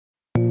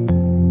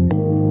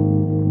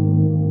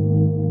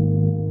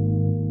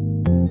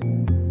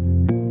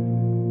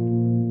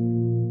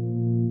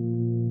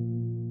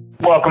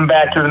Welcome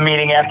back to the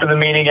meeting after the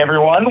meeting,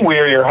 everyone.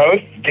 We're your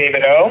hosts,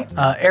 David O.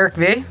 Eric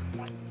V.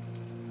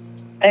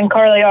 And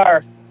Carly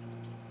R.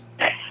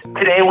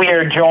 Today we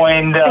are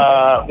joined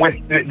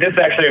with, this is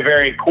actually a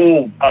very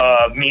cool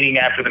meeting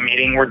after the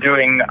meeting. We're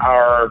doing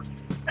our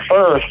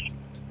first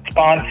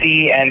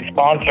sponsee and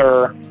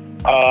sponsor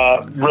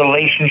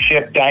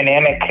relationship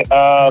dynamic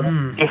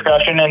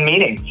discussion and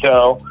meeting.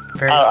 So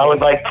I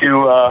would like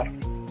to,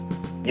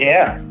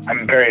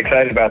 I'm very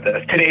excited about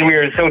this. Today we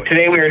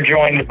are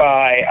joined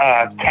by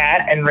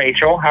Kat and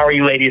Rachel. How are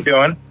you ladies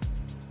doing?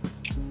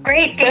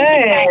 Great,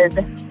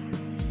 good.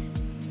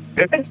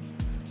 Good.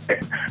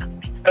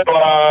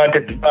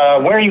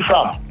 So, where are you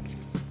from?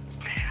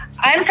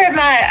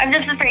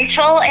 This is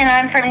Rachel, and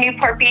I'm from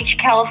Newport Beach,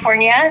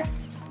 California.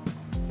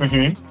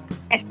 Mm-hmm.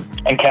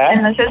 And Kat?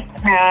 And this is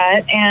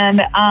Kat,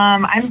 and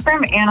I'm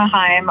from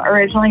Anaheim,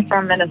 originally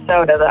from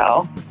Minnesota,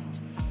 though.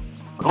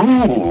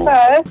 Ooh.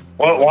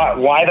 Well,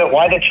 why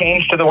the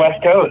change to the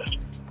West Coast?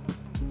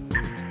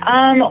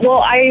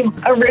 Well, I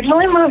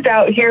originally moved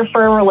out here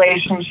for a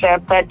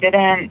relationship that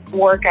didn't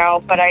work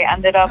out, but I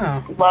ended up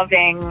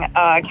loving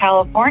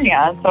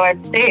California, so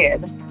I've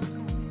stayed.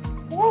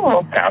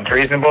 Oh, sounds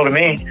reasonable to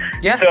me.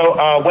 Yeah.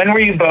 So, when were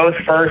you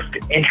both first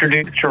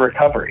introduced to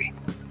recovery?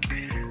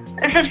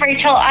 This is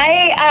Rachel.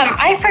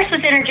 I first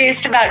was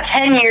introduced about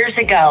 10 years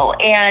ago,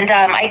 and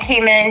I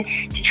came in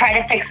to try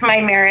to fix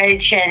my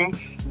marriage, and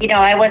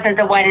I wasn't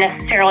the one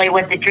necessarily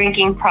with the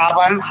drinking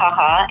problem,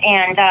 haha.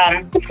 And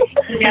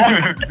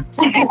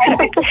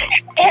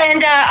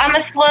and I'm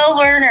a slow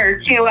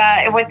learner too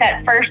with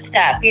that first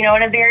step,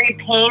 and a very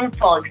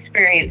painful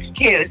experience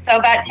too. So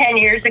about 10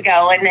 years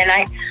ago, and then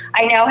I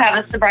now have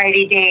a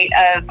sobriety date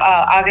of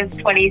August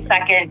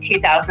 22nd,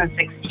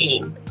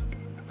 2016.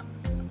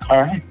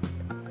 All right.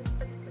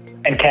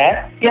 And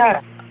Kat? Yeah.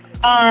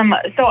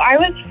 So I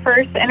was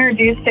first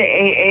introduced to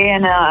AA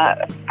in,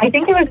 I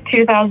think it was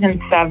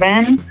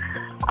 2007.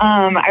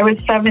 I was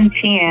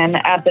 17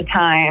 at the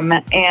time,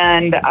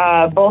 and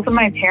both of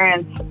my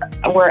parents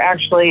were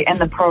actually in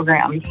the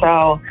program.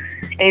 So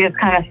they just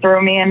kind of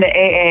threw me into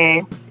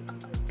AA.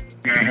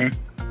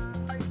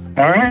 Mm-hmm.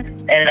 All right.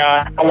 And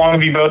how long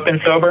have you both been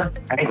sober?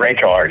 I think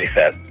Rachel already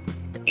said.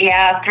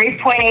 Yeah,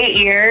 3.8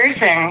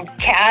 years, and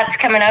Kat's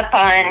coming up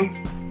on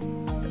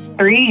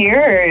 3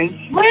 years.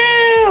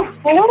 Woo!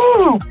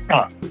 Woo!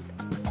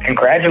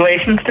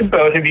 Congratulations to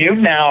both of you.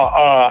 Now,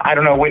 I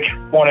don't know which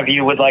one of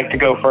you would like to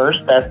go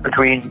first. That's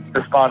between the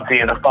sponsee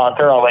and the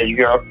sponsor. I'll let you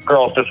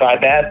girls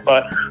decide that.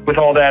 But with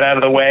all that out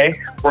of the way,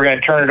 we're going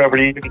to turn it over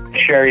to you to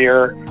share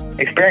your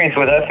experience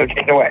with us. So take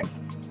it away.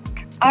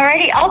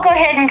 Alrighty, I'll go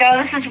ahead and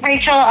go. This is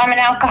Rachel. I'm an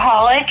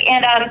alcoholic,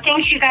 and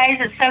thanks, you guys.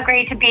 It's so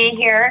great to be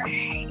here.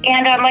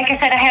 And like I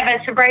said, I have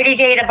a sobriety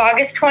date of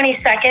August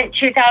 22nd,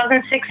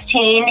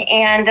 2016,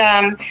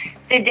 and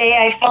the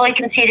day I fully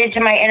conceded to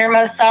my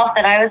innermost self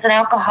that I was an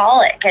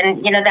alcoholic,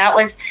 and that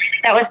was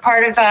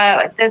part of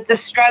the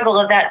struggle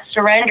of that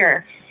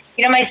surrender.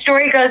 My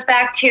story goes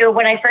back to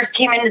when I first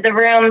came into the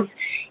rooms.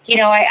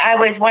 I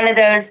was one of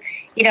those.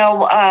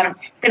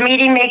 The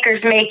meeting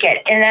makers make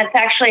it, and that's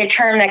actually a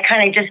term that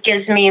kind of just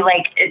gives me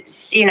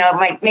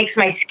makes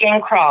my skin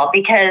crawl,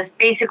 because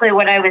basically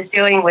what I was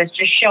doing was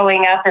just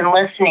showing up and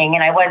listening,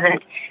 and I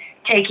wasn't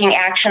taking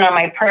action on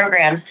my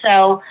program.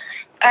 So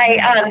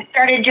I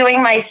started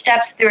doing my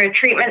steps through a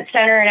treatment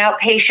center, an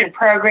outpatient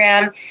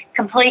program,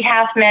 complete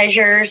half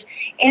measures,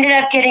 ended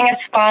up getting a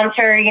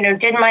sponsor,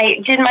 did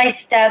my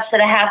steps at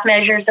a half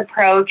measures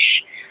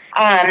approach.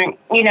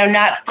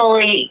 Not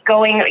fully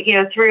going,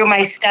 through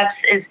my steps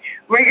as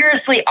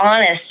rigorously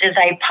honest as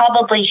I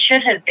probably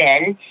should have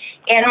been.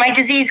 And my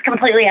disease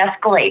completely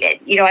escalated.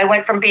 I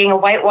went from being a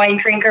white wine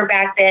drinker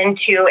back then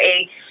to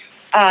a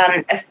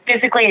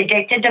physically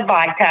addicted to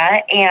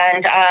vodka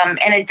and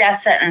a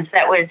death sentence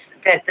that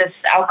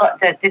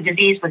the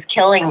disease was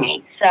killing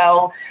me.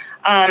 So,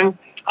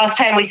 last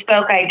time we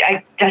spoke,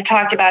 I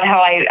talked about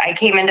how I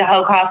came into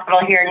Hoag Hospital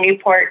here in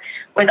Newport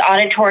with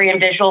auditory and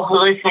visual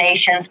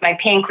hallucinations. My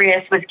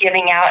pancreas was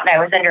giving out, and I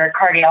was under a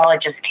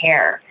cardiologist's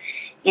care.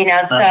 It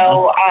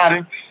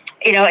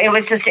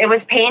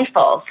was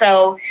painful.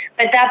 So,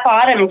 but that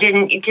bottom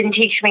didn't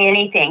teach me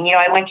anything.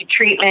 I went to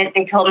treatment.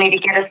 They told me to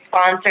get a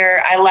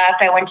sponsor. I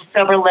left. I went to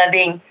sober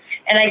living,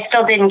 and I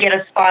still didn't get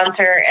a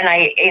sponsor. And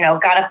I,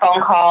 got a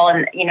phone call,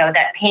 and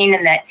that pain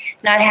and that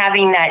not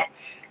having that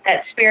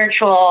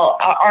spiritual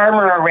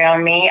armor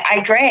around me,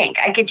 I drank.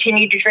 I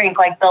continued to drink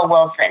like Bill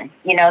Wilson.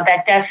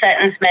 That death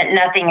sentence meant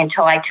nothing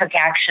until I took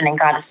action and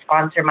got a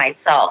sponsor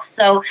myself.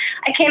 So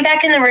I came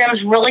back in the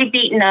rooms really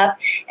beaten up,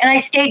 and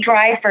I stayed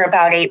dry for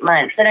about 8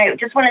 months. And I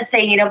just want to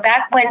say,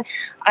 back when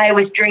I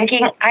was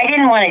drinking, I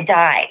didn't want to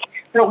die.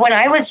 But when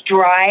I was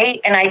dry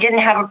and I didn't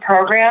have a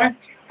program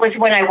was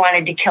when I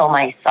wanted to kill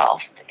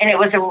myself. And it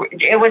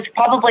was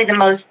probably the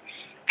most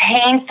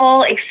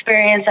painful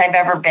experience I've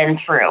ever been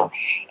through.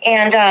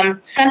 And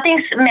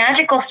something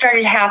magical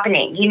started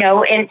happening,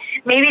 and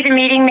maybe the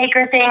meeting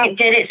maker thing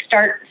did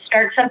start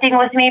something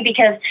with me,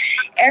 because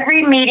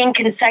every meeting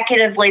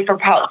consecutively for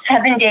about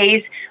 7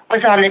 days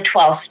was on the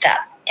 12th step.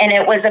 And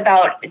it was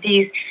about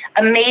these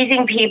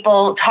amazing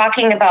people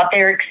talking about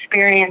their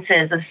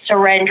experiences of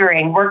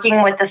surrendering,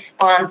 working with a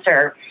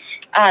sponsor,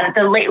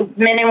 the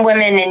men and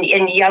women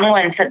and young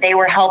ones that they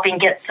were helping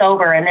get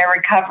sober in their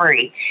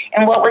recovery,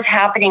 and what was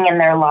happening in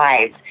their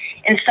lives.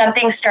 And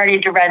something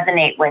started to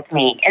resonate with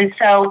me. And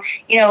so,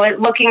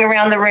 looking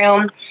around the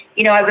room,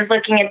 I was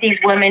looking at these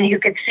women who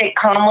could sit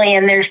calmly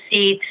in their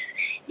seats,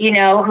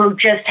 who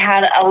just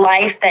had a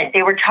life that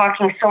they were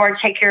talking so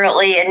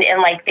articulately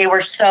and like they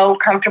were so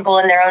comfortable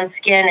in their own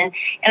skin.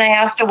 And I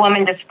asked a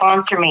woman to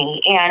sponsor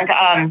me.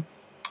 And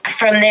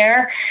from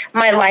there,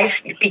 my life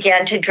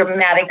began to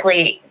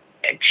dramatically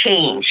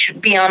change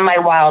beyond my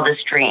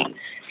wildest dreams.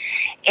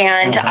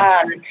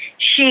 And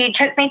she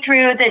took me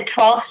through the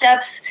 12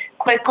 steps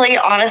quickly,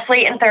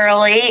 honestly, and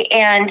thoroughly.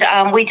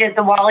 And we did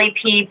the Wally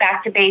P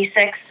Back to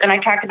Basics. And I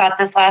talked about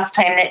this last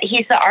time, that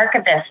he's the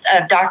archivist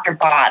of Dr.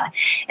 Bob.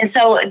 And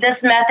so this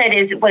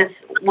method was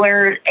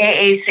where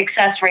AA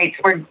success rates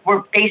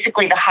were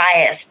basically the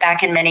highest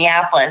back in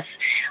Minneapolis.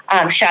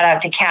 Shout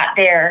out to Kat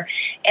there.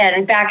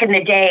 And back in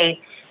the day,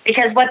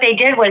 because what they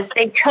did was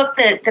they took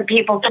the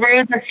people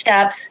through the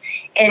steps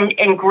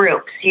in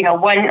groups,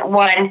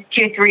 1,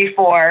 2, 3,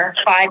 4,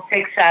 5,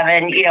 6,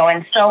 7,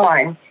 and so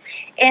on.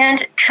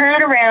 And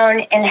turned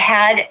around and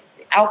had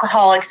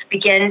alcoholics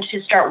begin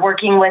to start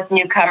working with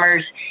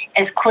newcomers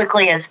as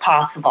quickly as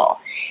possible.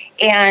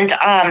 And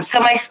so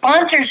my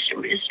sponsors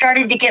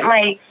started to get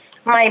my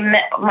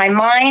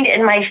mind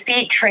and my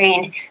feet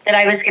trained that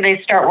I was going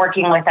to start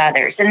working with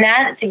others. And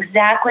that's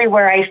exactly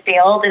where I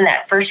failed in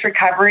that first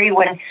recovery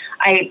when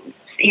I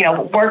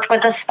worked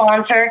with a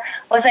sponsor,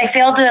 was I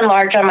failed to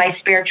enlarge on my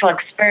spiritual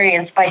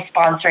experience by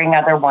sponsoring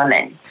other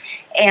women.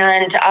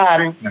 And,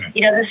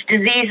 this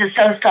disease is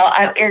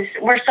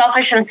we're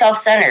selfish and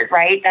self-centered,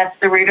 right? That's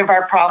the root of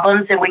our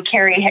problems, and we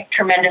carry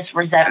tremendous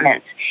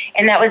resentments.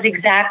 And that was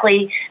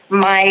exactly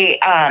my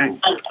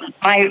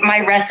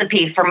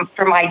recipe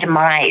for my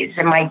demise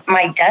and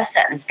my death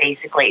sentence,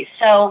 basically.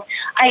 So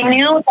I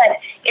knew that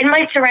in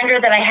my surrender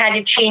that I had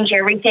to change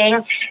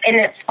everything, and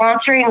that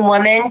sponsoring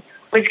women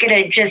was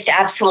going to just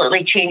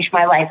absolutely change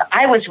my life.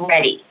 I was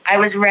ready. I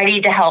was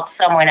ready to help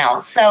someone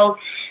else. So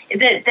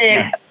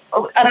the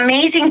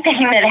amazing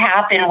thing that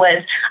happened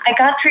was I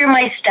got through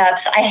my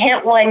steps. I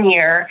hit 1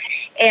 year,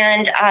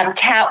 and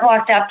Kat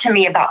walked up to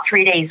me about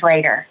 3 days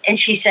later, and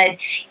she said,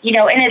 and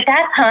at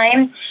that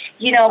time,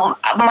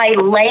 my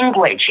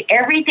language,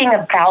 everything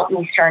about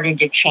me started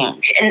to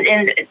change.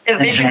 And the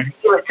vision,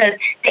 it says,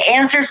 the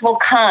answers will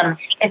come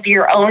if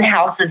your own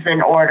house is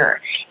in order.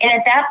 And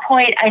at that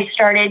point, I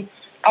started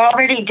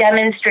already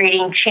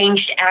demonstrating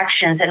changed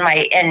actions in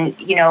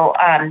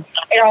in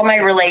all my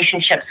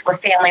relationships with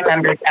family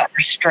members that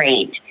were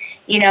strained,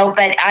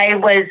 but I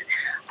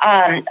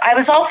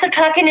was also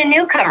talking to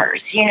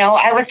newcomers,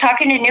 I was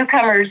talking to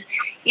newcomers,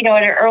 at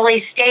an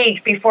early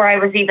stage before I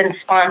was even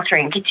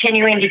sponsoring,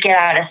 continuing to get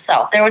out of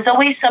self. There was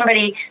always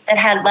somebody that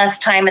had less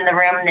time in the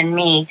room than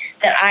me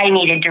that I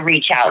needed to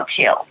reach out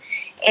to.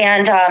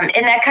 And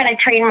that kind of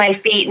trained my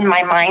feet and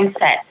my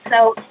mindset.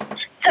 So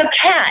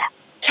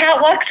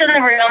Kat walks in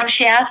the room.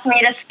 She asked me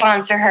to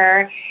sponsor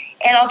her.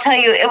 And I'll tell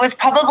you, it was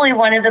probably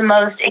one of the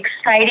most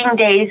exciting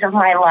days of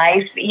my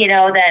life,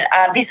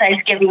 that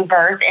besides giving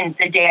birth and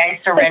the day I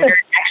surrendered,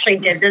 actually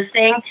did this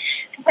thing.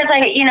 Because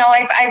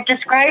I've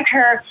described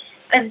her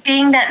as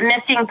being that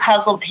missing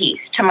puzzle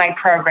piece to my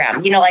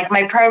program. Like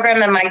my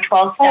program and my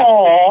 12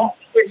 steps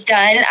was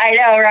done. I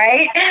know,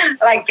 right?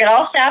 Like, get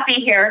all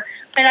sappy here.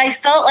 But I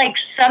felt like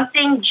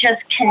something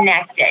just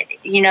connected,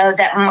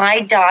 that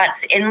my dots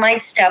in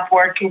my step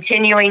work,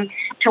 continuing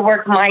to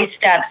work my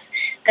steps,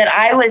 that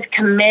I was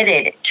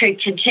committed to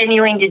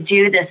continuing to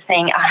do this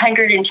thing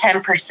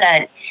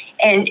 110%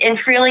 and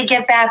freely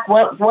give back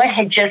what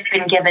had just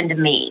been given to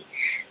me.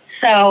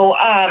 So,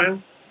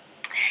 and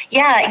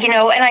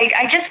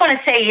I just want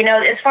to say,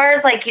 as far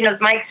as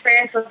my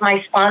experience with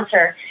my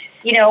sponsor,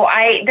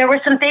 there were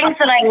some things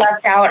that I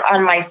left out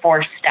on my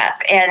 4th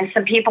step, and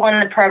some people in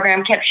the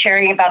program kept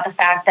sharing about the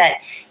fact that,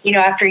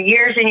 after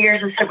years and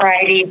years of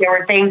sobriety, there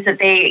were things that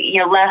they,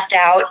 left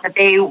out that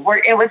it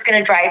was going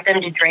to drive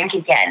them to drink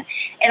again.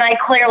 And I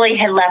clearly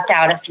had left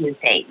out a few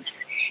things.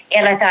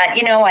 And I thought,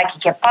 I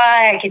could get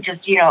by. I could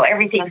just,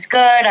 everything's good.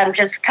 I'm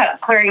just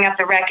clearing up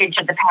the wreckage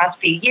of the past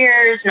few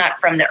years, not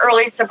from the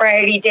early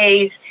sobriety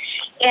days.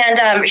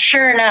 And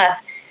sure enough,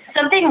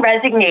 something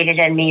resonated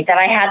in me that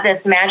I had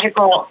this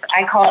magical,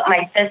 I call it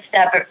my 5th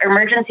step,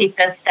 emergency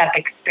 5th step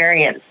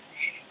experience.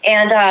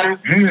 And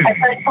I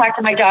first talked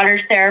to my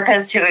daughter's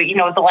therapist who,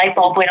 the light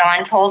bulb went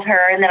on, told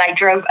her, and then I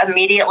drove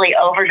immediately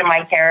over to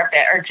my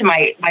therapist or to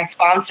my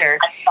sponsor.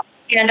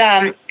 And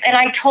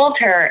I told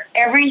her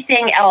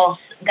everything else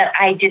that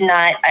I did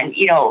not,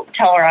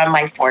 tell her on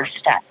my 4th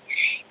step.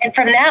 And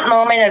from that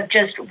moment of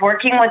just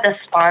working with a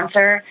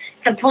sponsor,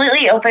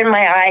 completely opened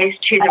my eyes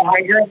to the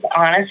rigorous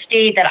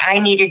honesty that I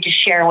needed to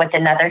share with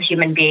another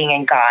human being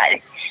and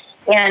God.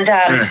 And,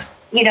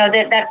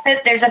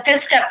 there's a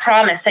 5th step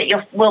promise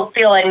that we'll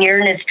feel a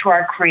nearness to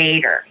our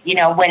Creator,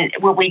 when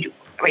we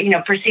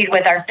proceed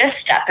with our fifth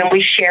step, and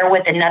we share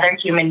with another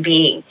human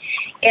being.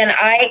 And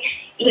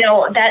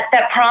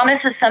that promise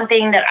is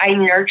something that I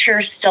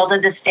nurture still to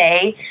this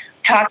day.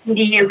 Talking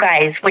to you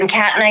guys, when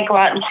Kat and I go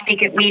out and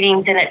speak at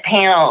meetings and at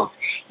panels,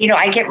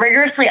 I get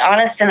rigorously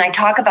honest and I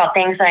talk about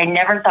things that I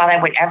never thought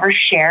I would ever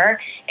share.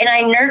 And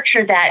I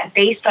nurture that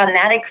based on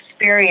that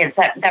experience,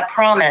 that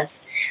promise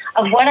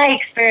of what I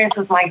experienced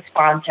with my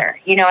sponsor.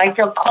 I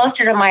feel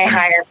closer to my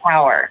higher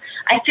power.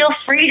 I feel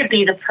free to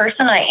be the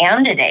person I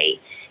am today,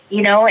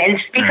 and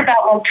speak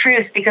about my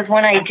truth, because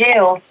when I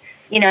do,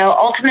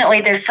 ultimately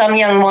there's some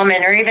young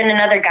woman or even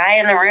another guy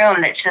in the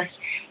room that just,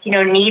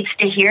 needs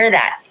to hear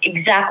that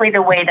exactly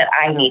the way that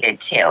I needed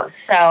to.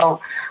 So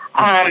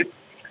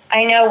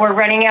I know we're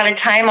running out of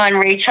time on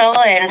Rachel,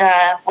 and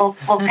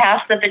we'll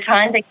pass the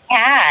baton to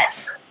Kat.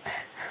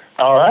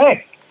 All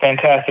right.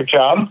 Fantastic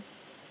job.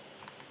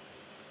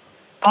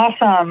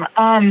 Awesome.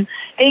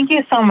 Thank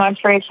you so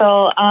much,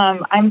 Rachel.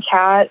 I'm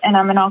Kat, and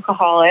I'm an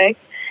alcoholic.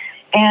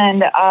 And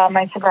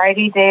my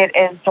sobriety date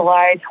is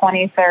July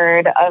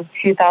 23rd of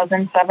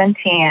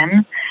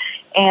 2017.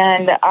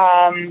 And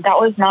that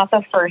was not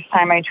the first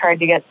time I tried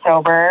to get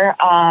sober.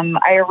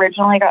 I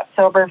originally got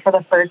sober for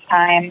the first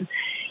time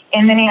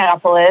in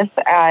Minneapolis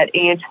at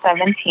age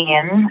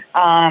 17.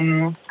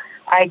 I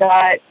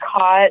got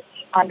caught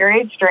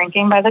underage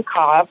drinking by the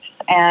cops,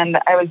 and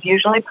I was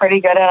usually pretty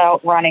good at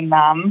outrunning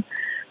them.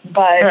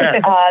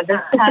 But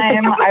this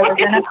time I was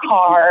in a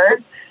car,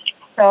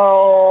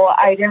 so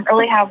I didn't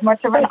really have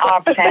much of an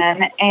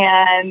option,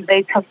 and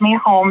they took me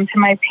home to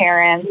my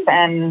parents,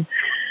 and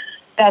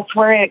that's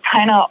where it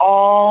kind of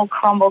all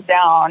crumbled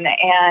down.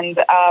 And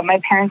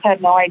my parents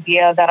had no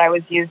idea that I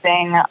was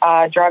using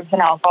drugs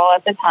and alcohol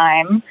at the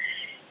time.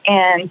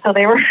 And so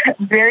they were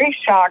very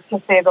shocked,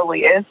 to say the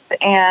least.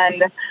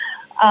 And,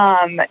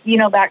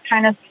 that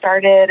kind of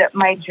started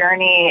my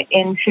journey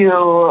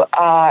into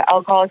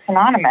Alcoholics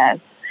Anonymous.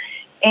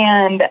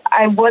 And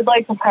I would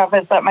like to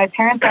preface that my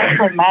parents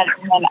actually met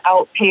in an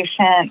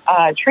outpatient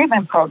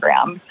treatment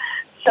program.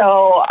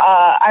 So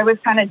I was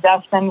kind of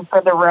destined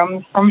for the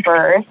rooms from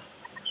birth.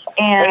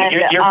 And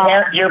wait,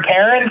 your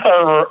parents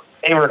are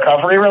a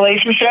recovery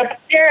relationship?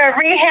 They're a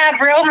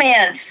rehab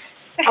romance.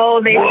 Oh,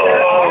 they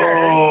sure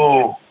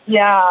are.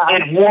 Yeah.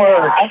 It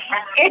worked.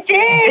 It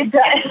did.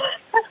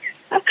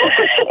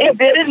 It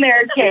did in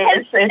their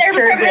case. It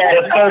sure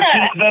did.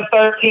 The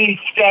 13th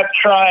step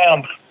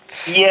triumph.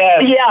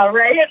 Yes. Yeah,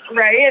 right.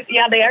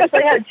 Yeah, they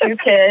actually had 2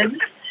 kids.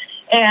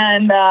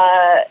 And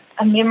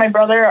me and my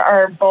brother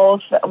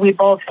we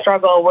both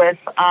struggle with,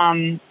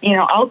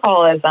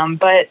 alcoholism.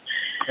 But,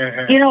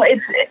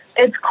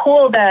 it's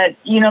cool that,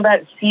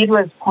 that seed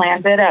was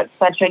planted at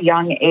such a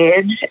young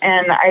age.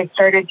 And I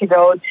started to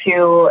go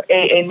to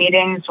AA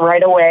meetings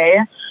right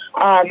away.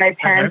 My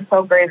parents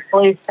so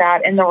gracefully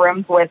sat in the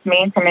rooms with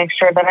me to make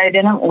sure that I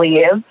didn't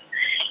leave.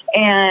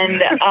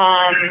 And,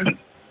 and,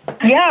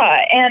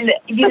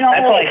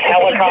 that's like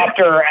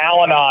helicopter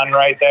Al-Anon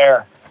right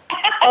there.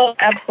 Oh,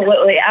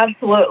 absolutely.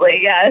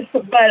 Absolutely. Yes.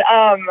 But,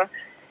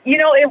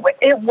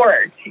 it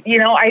worked.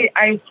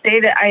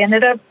 I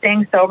ended up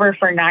staying sober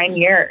for 9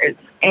 years.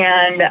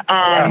 And,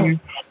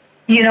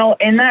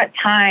 in that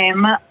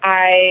time,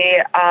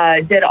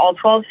 I did all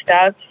 12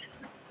 steps.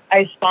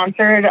 I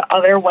sponsored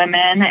other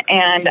women,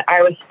 and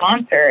I was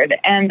sponsored.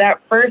 And that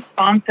first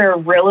sponsor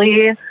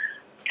really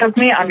took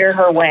me under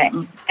her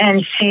wing.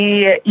 And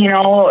she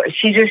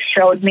just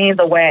showed me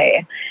the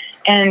way.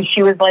 And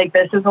she was like,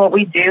 this is what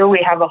we do.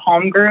 We have a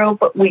home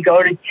group. We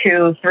go to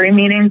 2-3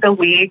 meetings a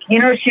week.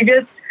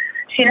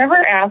 She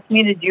never asked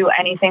me to do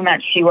anything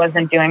that she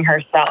wasn't doing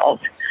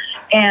herself.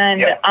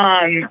 And,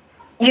 I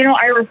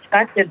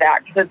respected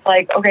that, because it's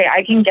like, okay,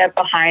 I can get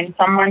behind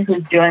someone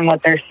who's doing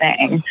what they're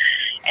saying.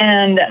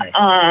 And,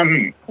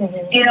 and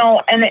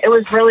it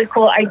was really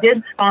cool. I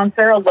did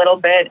sponsor a little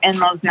bit in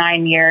those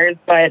 9 years,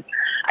 but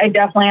I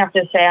definitely have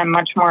to say I'm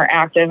much more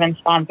active in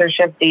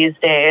sponsorship these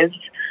days.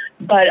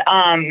 But,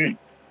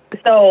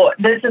 so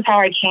this is how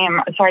I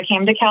came. So I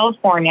came to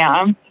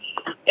California,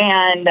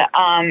 and,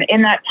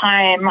 in that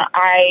time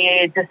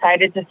I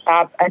decided to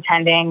stop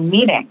attending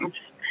meetings,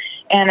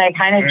 and I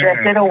kind of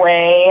drifted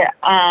away.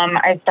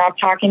 I stopped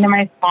talking to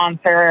my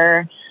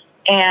sponsor,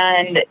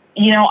 and,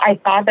 I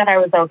thought that I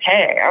was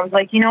okay. I was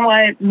like, you know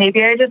what,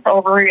 maybe I just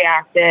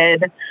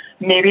overreacted.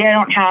 Maybe I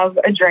don't have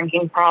a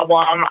drinking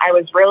problem. I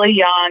was really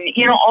young.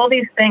 All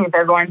these things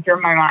are going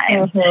through my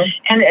mind.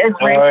 And as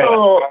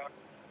Rachel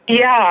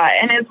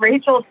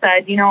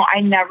said,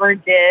 I never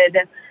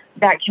did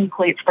that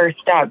complete first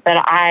step,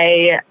 that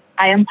I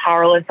am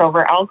powerless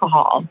over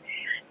alcohol.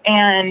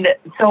 And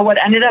so what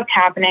ended up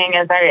happening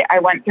is I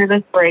went through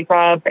this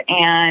breakup,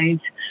 and,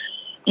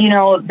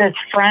 this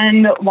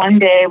friend, one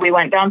day we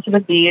went down to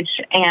the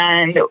beach,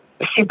 and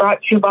she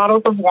brought 2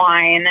 bottles of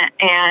wine,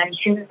 and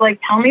she was like,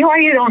 tell me why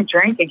you don't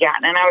drink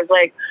again. And I was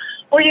like,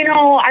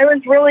 well, I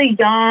was really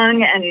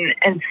young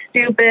and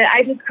stupid.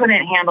 I just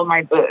couldn't handle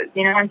my booze,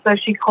 and so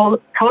she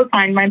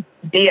co-signed my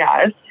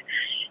BS.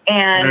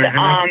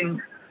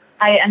 And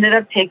I ended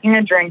up taking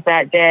a drink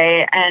that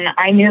day, and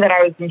I knew that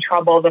I was in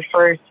trouble the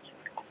first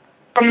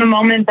from the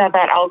moment that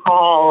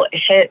alcohol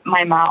hit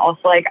my mouth,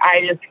 like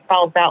I just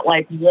felt that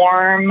like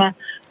warm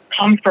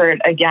comfort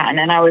again.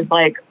 And I was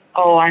like,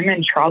 oh, I'm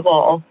in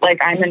trouble. Like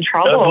I'm in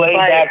trouble. Those laid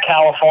back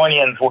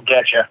Californians will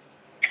get you.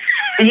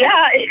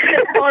 Yeah,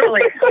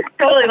 totally.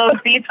 Those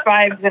beach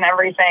vibes and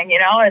everything, you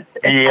know, it's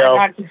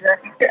hard not to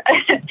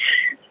drink.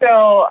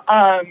 So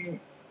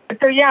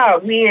yeah,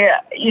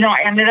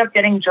 I ended up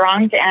getting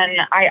drunk,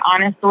 and I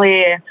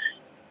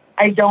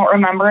don't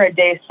remember a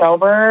day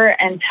sober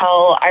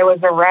until I was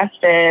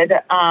arrested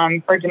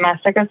for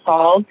domestic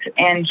assault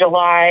in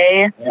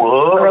July,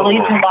 early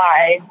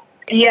July.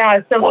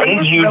 Yeah. So what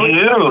did you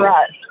do?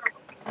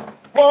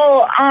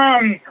 Well,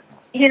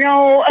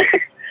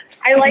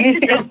 I like to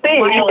just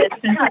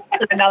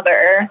to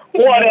another.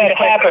 What had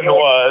happened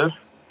was,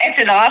 it's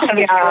an awesome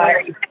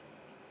story.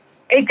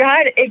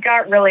 It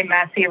got really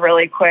messy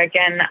really quick,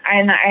 and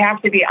I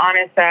have to be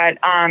honest that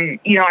I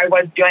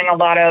was doing a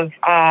lot of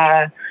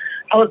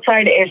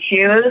outside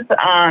issues.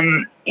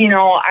 I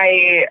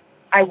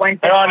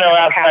went. There are no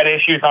outside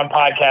issues on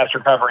podcast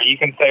recovery. You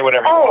can say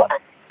whatever you want.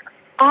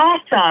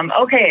 Awesome.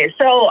 Okay,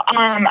 so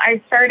I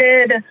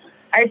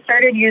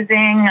started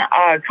using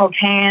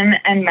cocaine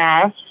and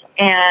meth.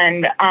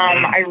 And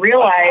I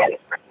realized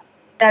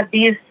that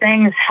these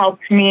things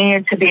helped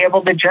me to be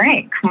able to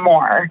drink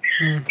more.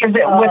 Because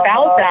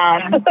without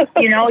them,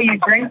 you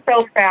drink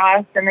so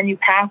fast and then you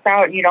pass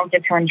out and you don't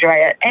get to enjoy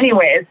it.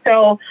 Anyways,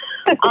 so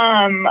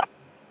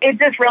it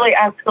just really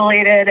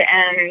escalated.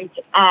 And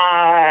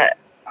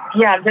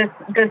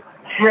this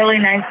really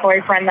nice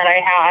boyfriend that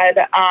I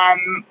had,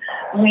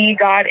 we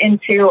got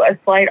into a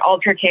slight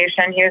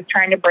altercation. He was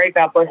trying to break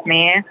up with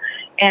me.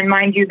 And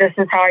mind you, this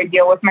is how I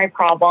deal with my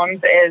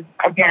problems is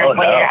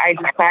apparently I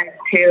decided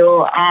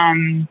to,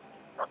 I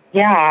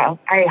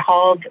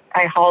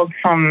hauled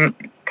some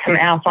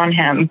ass on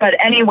him. But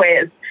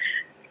anyways,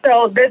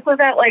 so this was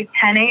at like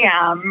 10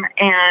 a.m.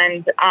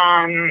 and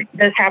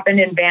this happened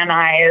in Van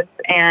Nuys,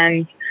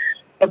 and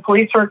the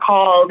police were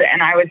called,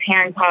 and I was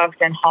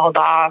handcuffed and hauled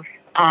off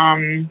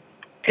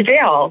to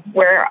jail,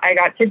 where I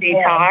got to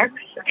detox.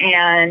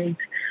 And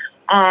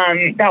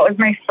that was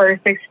my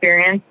first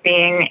experience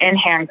being in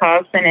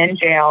handcuffs and in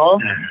jail.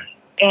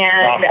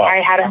 And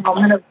I had a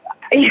moment of,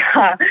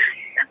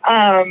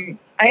 I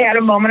had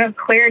a moment of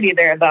clarity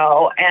there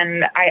though.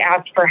 And I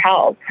asked for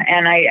help,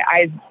 and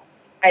I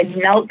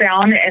knelt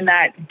down in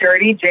that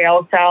dirty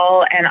jail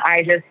cell, and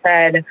I just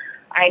said,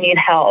 I need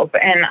help.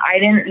 And I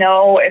didn't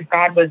know if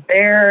God was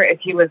there, if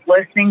he was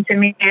listening to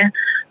me,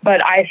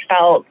 but I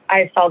felt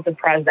the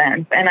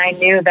presence. And I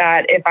knew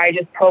that if I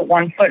just put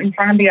one foot in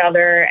front of the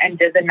other and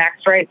did the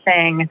next right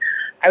thing,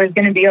 I was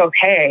going to be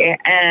okay.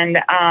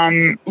 And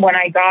when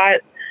I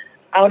got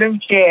out of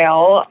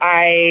jail,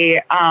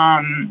 I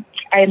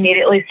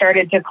immediately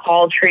started to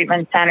call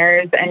treatment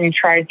centers and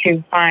try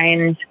to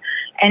find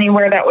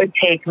anywhere that would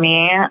take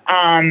me.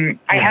 I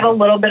had a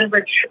little bit of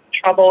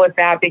trouble with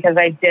that because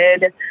I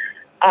did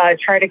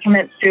try to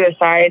commit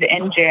suicide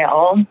in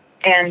jail.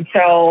 And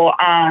so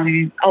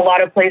a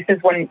lot of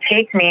places wouldn't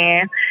take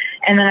me.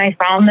 And then I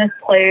found this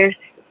place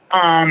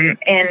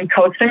in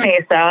Costa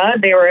Mesa.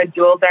 They were a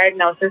dual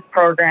diagnosis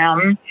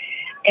program,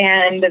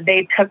 and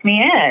they took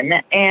me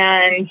in.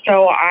 And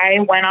so I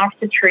went off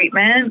to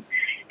treatment.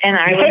 And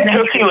they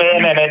took you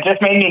in, and it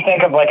just made me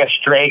think of like a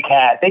stray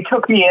cat. They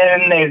took me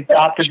in, they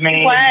adopted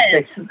me.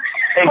 They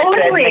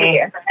totally.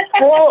 Me.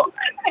 Well,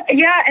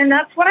 yeah, and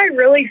that's what I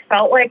really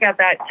felt like at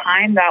that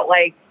time, that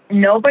like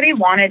nobody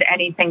wanted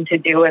anything to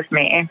do with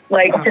me.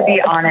 Like, to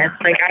be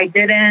honest, like I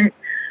didn't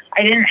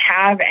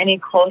have any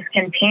close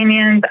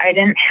companions. I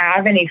didn't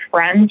have any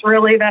friends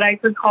really that I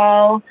could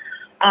call.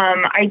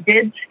 I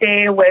did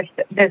stay with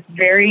this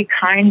very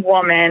kind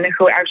woman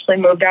who actually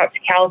moved out to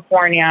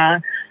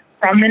California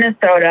from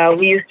Minnesota.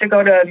 We used to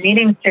go to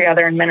meetings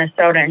together in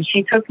Minnesota, and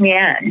she took me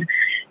in,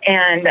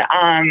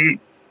 and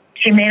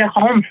she made a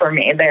home for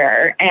me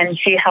there, and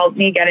she helped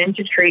me get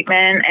into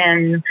treatment.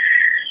 And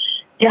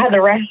yeah,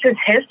 the rest is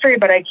history.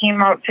 But I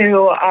came out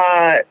to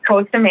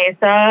Costa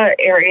Mesa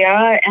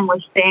area and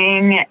was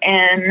staying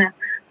in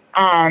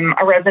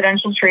a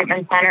residential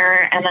treatment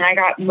center, and then I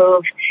got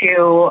moved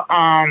to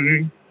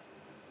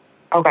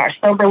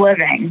sober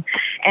living.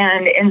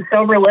 And in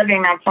sober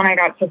living, that's when I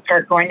got to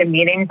start going to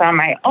meetings on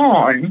my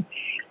own.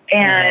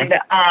 And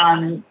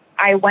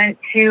I went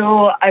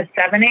to a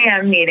 7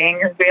 a.m. meeting,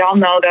 because we all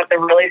know that the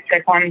really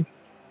sick ones,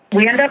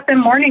 we end up in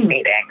morning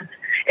meetings,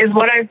 is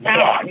what I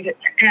found.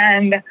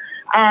 And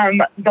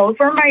those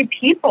were my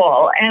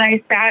people. And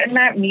I sat in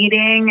that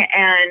meeting,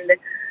 and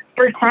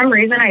for some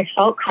reason I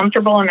felt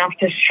comfortable enough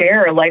to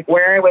share like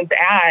where I was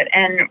at.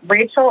 And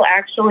Rachel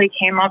actually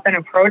came up and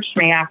approached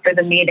me after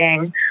the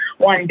meeting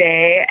one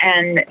day,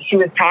 and she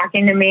was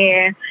talking to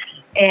me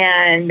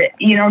and,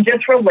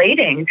 just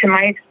relating to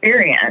my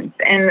experience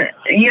and,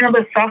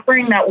 the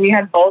suffering that we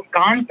had both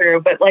gone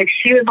through, but like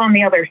she was on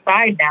the other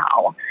side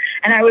now.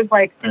 And I was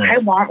like, I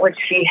want what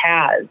she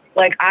has.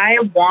 Like, I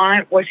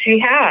want what she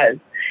has.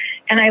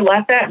 And I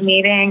left that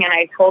meeting, and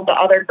I told the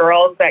other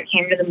girls that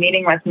came to the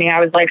meeting with me, I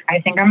was like,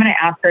 I think I'm going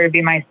to ask her to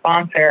be my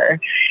sponsor.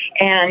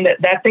 And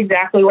that's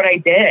exactly what I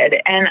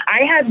did. And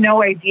I had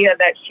no idea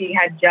that she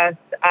had just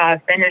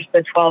finished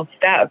the 12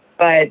 steps,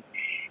 but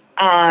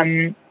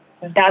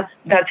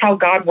that's how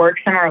God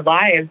works in our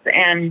lives.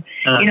 And,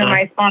 you know,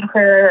 my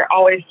sponsor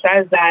always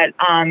says that,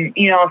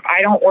 you know, if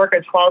I don't work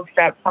a 12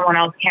 step, someone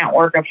else can't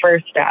work a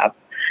first step.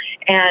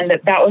 And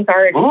that was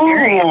our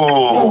experience.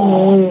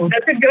 Ooh.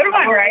 That's a good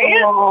one,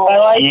 right? I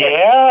like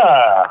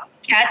it.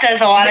 Kat does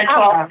a lot of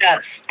 12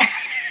 steps.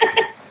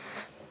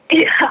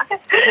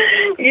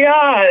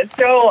 Yeah.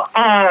 So,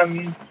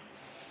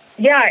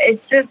 yeah,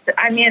 it's just,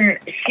 I mean,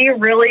 she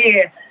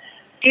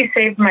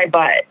saved my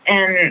butt.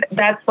 And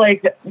that's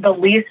like the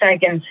least I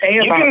can say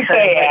about her. You can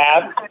say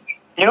ass.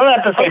 You don't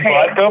have to say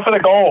butt. Go for the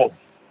gold.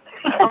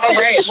 All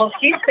right. Well,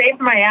 she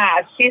saved my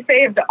ass. She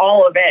saved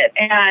all of it.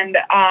 And,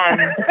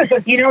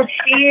 you know,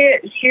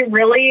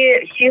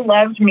 she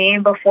loved me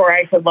before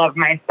I could love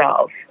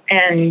myself.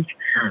 And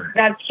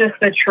that's just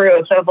the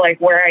truth of like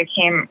where I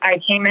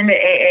came into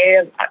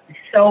AA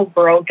so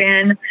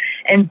broken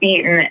and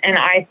beaten. And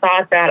I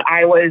thought that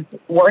I was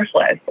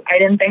worthless. I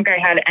didn't think I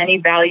had any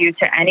value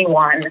to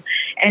anyone.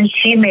 And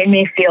she made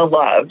me feel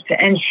loved.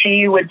 And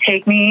she would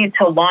take me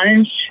to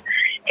lunch,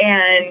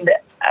 and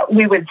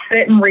we would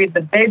sit and read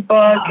the big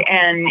book.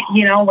 And,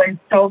 you know, when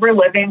sober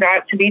living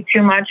got to be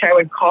too much, I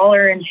would call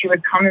her and she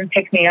would come and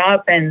pick me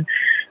up and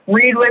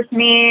read with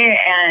me.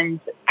 And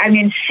I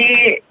mean,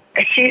 she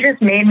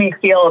just made me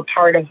feel a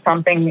part of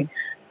something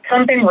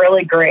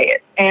really great.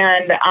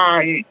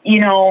 And, you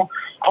know,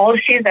 all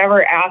she's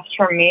ever asked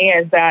from me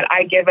is that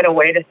I give it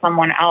away to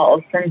someone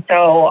else. And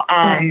so,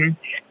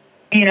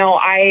 you know,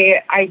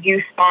 I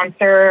do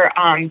sponsor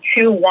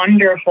two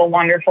wonderful,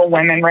 wonderful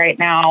women right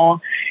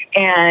now.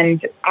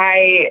 And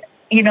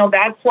you know,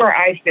 that's where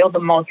I feel the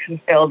most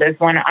fulfilled, is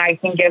when I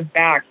can give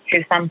back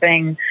to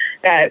something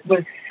that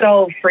was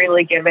so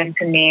freely given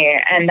to me,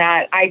 and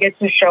that I get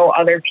to show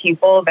other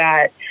people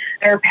that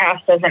their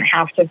past doesn't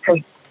have to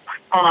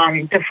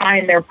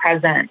define their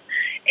present.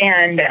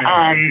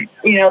 And,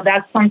 you know,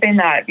 that's something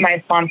that my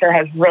sponsor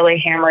has really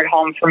hammered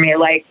home for me.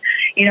 Like,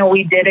 you know,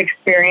 we did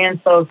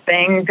experience those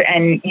things,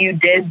 and you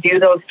did do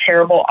those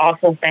terrible,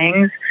 awful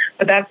things,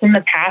 but that's in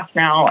the past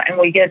now. And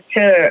we get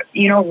to,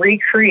 you know,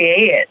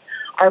 recreate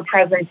our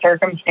present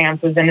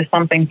circumstances into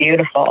something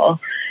beautiful.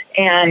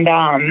 And,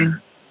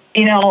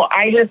 you know,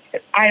 I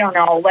don't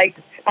know, like,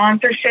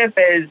 sponsorship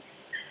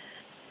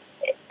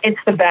it's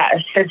the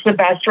best. It's the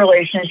best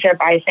relationship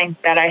I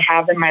think that I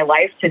have in my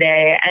life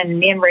today. And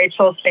me and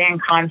Rachel stay in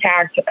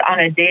contact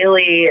on a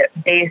daily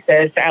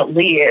basis, at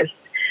least.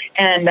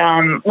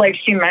 And like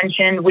she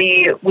mentioned,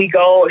 we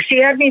go, she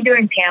had me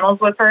doing panels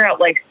with her at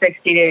like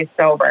 60 days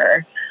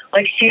sober.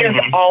 Like, she has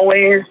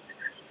always,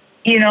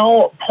 you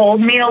know,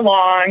 pulled me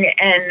along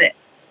and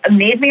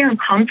made me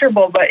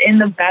uncomfortable, but in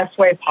the best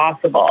way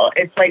possible.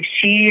 It's like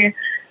she's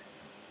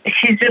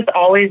just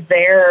always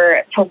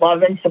there to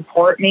love and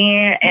support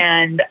me,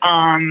 and,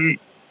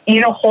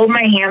 you know, hold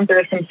my hand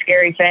through some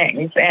scary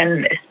things.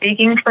 And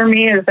speaking for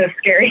me is a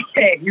scary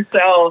thing.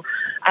 So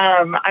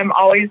I'm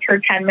always her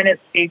 10-minute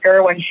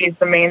speaker when she's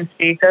the main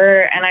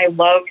speaker. And I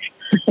love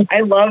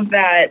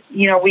that,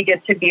 you know, we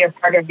get to be a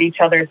part of each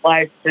other's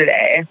lives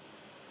today.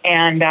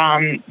 And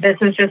this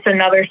is just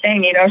another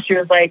thing, you know, she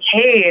was like,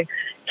 hey,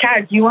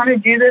 Kat, do you want to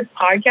do this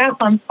podcast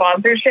on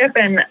sponsorship?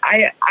 And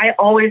I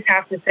always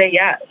have to say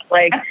yes.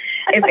 Like,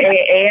 if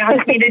AA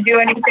asks me to do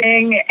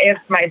anything, if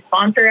my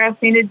sponsor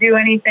asks me to do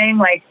anything,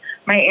 like,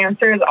 my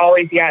answer is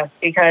always yes,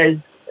 because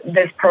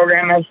this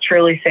program has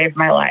truly saved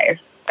my life.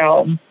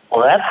 So,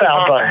 well, that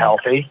sounds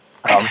unhealthy.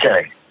 No, I'm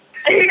kidding.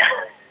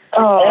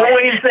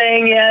 Always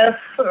saying yes.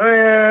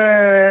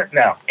 No,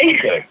 I'm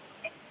kidding.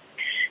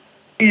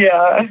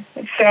 Yeah.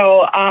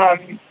 So,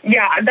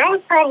 yeah, that was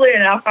probably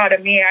enough out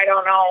of me. I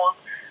don't know.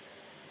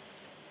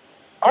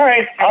 All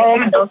right.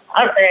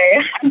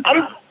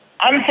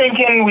 I'm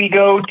thinking we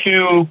go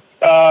to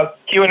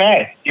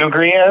Q&A. You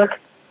agree, Eric?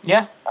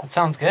 Yeah, that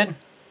sounds good.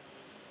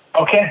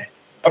 Okay.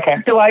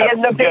 Do I get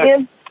an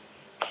opinion?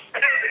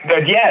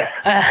 Good. Yes.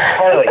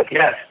 Harley,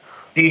 yes.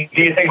 Do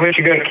you think we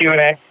should go to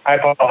Q&A? I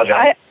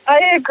apologize. I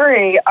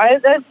agree.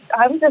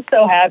 I'm just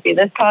so happy.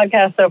 This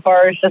podcast so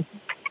far is just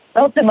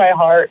melted my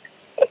heart.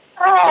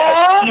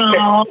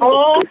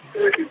 Aww.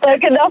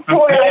 Like, enough to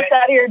where I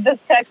sat here and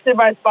just texted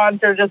my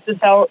sponsor just to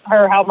tell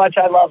her how much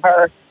I love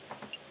her.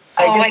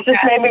 Like, it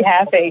just made me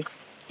happy.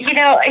 You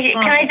know, can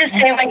I just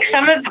say, like,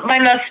 some of my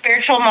most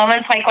spiritual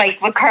moments,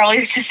 like what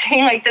Carly's just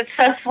saying, like, that's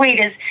so sweet,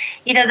 is,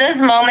 you know, those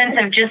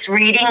moments of just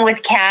reading with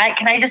Kat.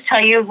 Can I just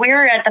tell you, we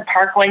were at the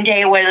park one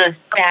day, one of those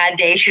bad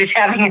days she was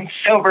having in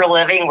sober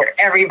living, where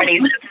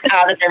everybody's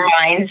out of their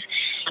minds.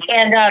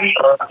 And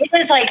it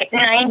was like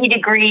 90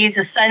 degrees,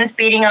 the sun's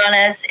beating on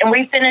us, and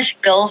we finished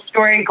Bill's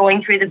story,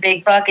 going through the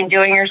big book and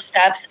doing her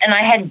steps, and I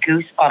had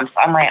goosebumps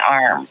on my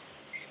arms,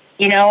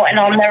 you know, and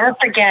I'll never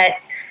forget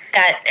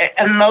that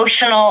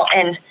emotional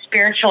and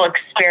spiritual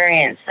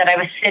experience that I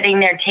was sitting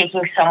there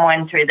taking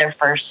someone through their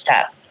first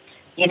step.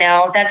 You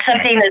know, that's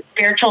something, that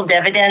spiritual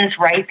dividends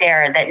right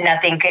there that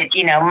nothing could,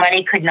 you know,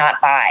 money could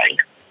not buy.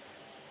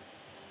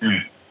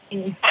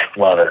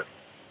 Love it.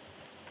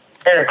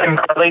 Eric and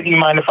Carly, do you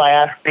mind if I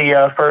ask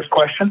the first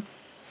question?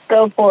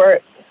 Go for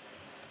it.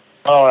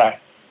 All right.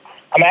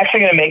 I'm actually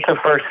going to make the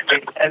first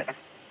statement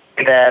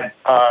that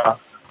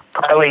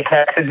Carly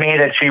texted me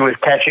that she was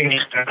catching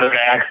you with an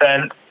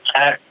accent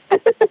at,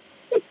 and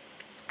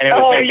it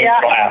was making me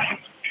laugh.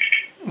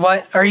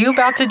 What? Are you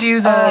about to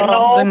do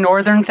the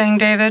northern thing,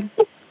 David?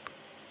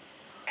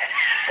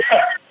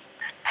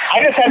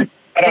 I just had...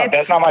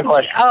 that's not my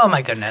question. Oh,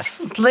 my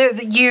goodness. Yeah.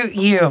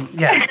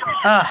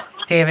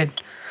 David.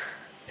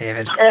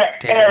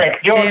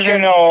 Eric, don't you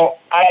know...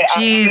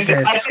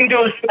 Jesus. I can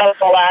do a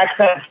special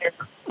accent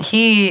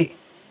here.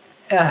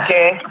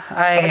 Okay?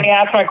 Let me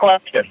ask my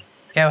question.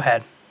 Go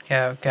ahead.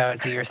 Go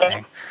do your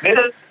thing. This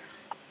is...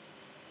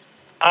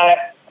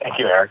 thank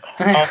you, Eric.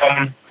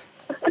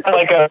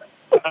 Like a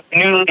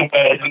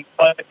newlywed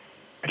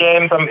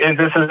game.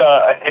 This is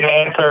an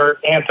answer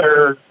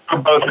for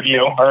both of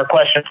you, or a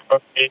question for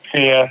you to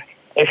see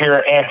if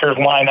your answers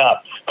line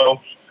up.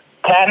 So,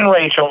 Pat and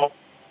Rachel,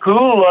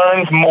 who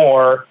learns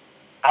more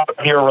out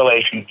of your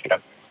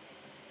relationship?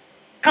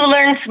 Who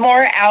learns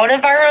more out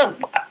of our...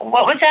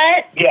 What was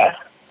that? Yes.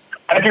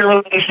 Out of your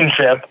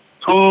relationship,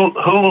 who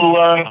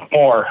learns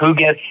more? Who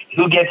gets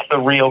the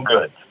real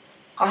goods?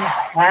 Oh,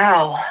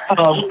 wow.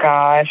 Oh,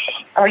 gosh.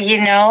 Oh,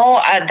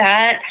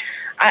 that...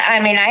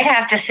 I mean, I'd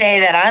have to say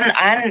that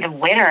I'm the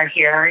winner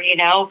here,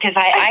 because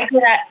I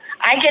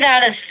get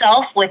out of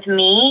self with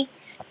me,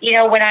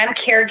 when I'm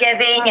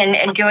caregiving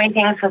and doing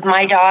things with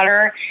my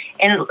daughter,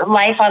 and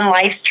life on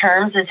life's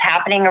terms is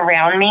happening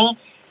around me,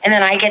 and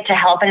then I get to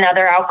help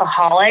another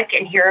alcoholic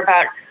and hear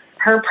about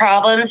her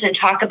problems and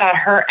talk about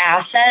her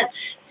assets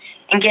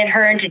and get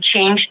her into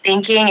change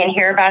thinking and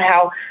hear about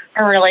how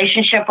her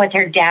relationship with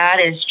her dad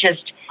is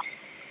just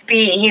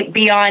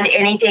beyond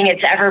anything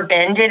it's ever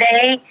been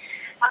today.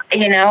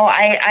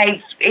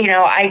 I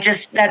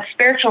just, that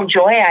spiritual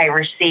joy I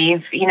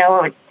receive,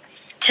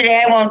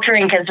 today I won't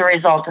drink as a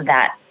result of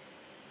that.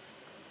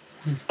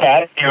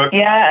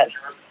 Yes.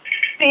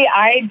 See,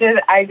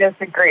 I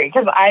disagree,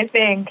 because I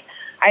think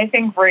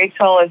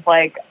Rachel is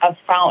like a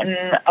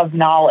fountain of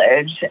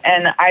knowledge,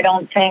 and I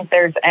don't think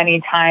there's any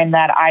time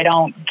that I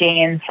don't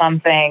gain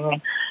something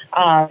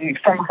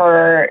from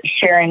her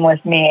sharing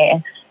with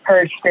me her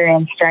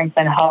experience, strength,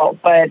 and hope.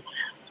 But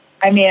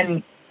I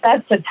mean,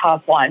 that's a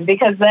tough one,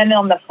 because then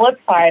on the flip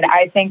side,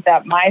 I think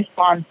that my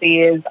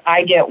sponsees,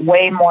 I get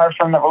way more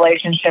from the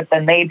relationship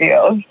than they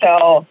do.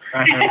 So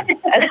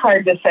it's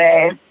hard to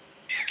say.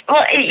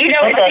 Well,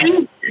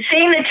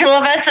 seeing the two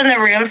of us in the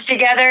rooms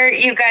together,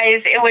 you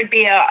guys, it would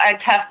be a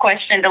tough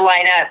question to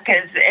line up,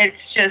 because it's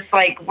just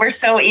like we're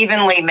so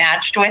evenly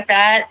matched with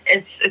that.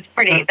 It's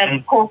pretty, that's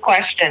a cool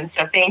question.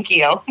 So thank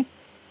you.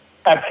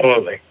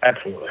 Absolutely.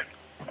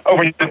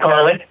 Over to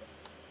Carly.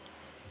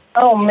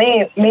 Oh,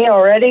 me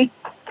already?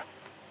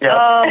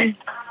 Yeah.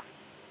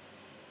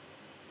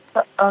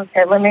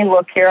 Okay, let me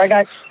look here.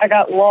 I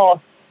got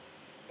lost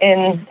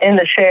in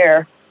the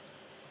share.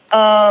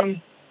 So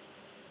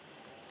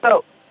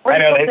I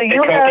know they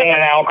cocaine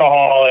and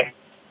alcohol, and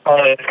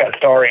Carly's got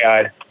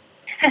story-eyed.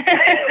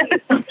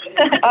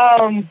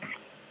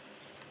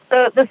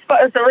 So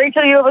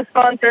Rachel, you have a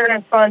sponsor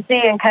and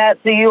sponsee, and Kat,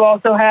 so you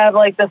also have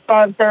like the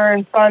sponsor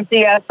and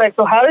sponsee aspect.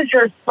 So how does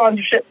your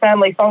sponsorship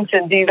family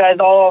function? Do you guys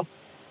all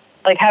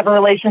like have a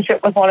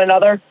relationship with one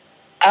another?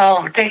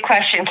 Oh, good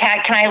question.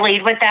 Kat, can I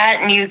lead with that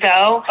and you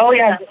go? Oh,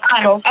 yeah.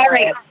 All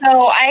right.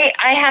 So I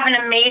have an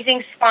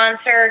amazing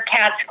sponsor,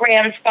 Kat's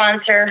grand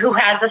sponsor, who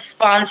has a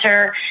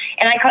sponsor.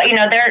 And I call,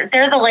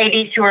 they're the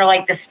ladies who are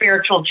like the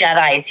spiritual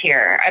Jedis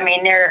here. I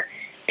mean,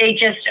 they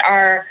just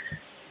are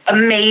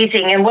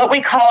amazing. And what we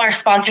call our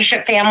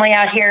sponsorship family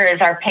out here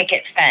is our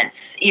picket fence.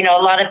 A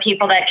lot of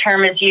people, that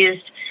term is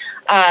used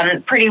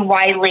pretty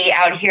widely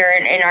out here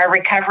in our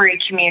recovery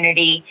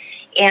community.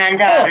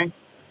 And,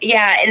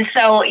 yeah, and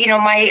so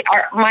my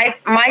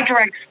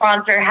direct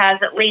sponsor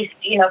has at least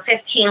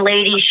 15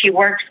 ladies she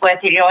works with,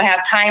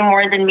 have time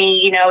more than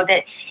me,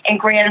 that, and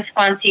grand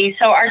sponsees.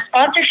 So our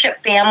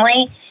sponsorship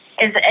family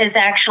is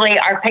actually,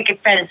 our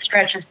picket fence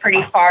stretches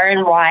pretty far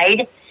and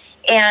wide,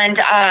 and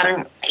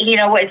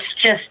it's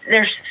just,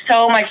 there's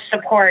so much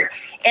support.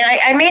 And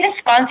I made a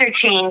sponsor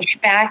change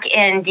back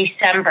in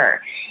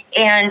December.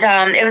 And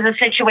it was a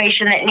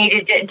situation that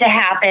needed to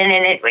happen,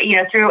 and it,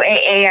 through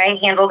AA, I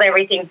handled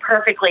everything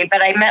perfectly.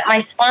 But I met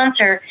my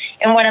sponsor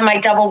in one of my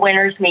double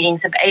winners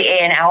meetings of AA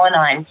and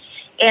Al-Anon,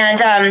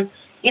 and I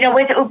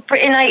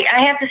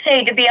have to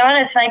say, to be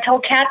honest, and I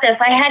told Kat this,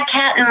 I had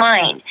Kat in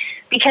mind,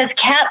 because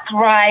Kat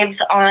thrives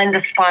on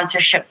the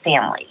sponsorship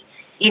family.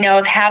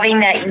 Of having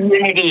that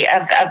unity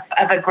of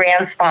a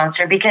grand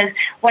sponsor, because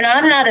when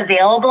I'm not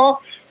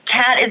available,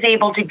 Kat is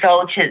able to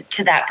go to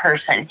that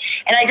person.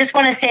 And I just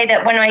want to say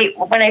that when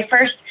I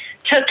first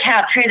took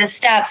Kat through the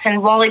steps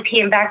and Wally P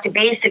and Back to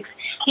Basics,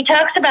 he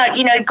talks about,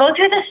 go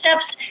through the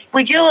steps,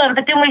 we do them,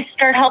 but then we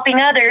start helping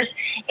others,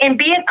 and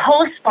be a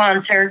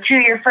co-sponsor to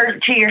your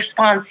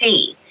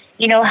sponsee.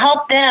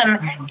 Help them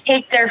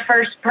take their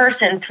first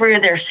person through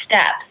their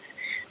steps.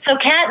 So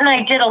Kat and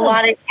I did a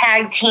lot of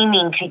tag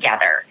teaming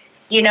together.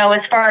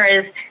 as far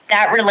as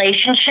that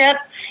relationship,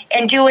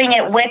 and doing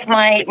it with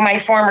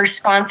my former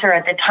sponsor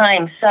at the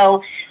time.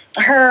 So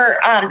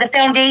the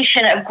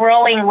foundation of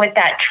growing with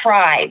that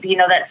tribe,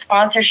 that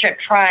sponsorship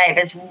tribe,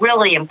 is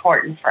really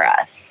important for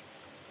us.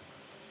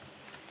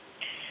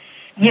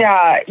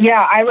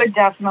 Yeah, I would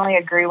definitely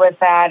agree with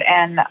that.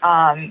 And,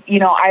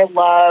 I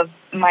love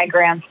my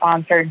grand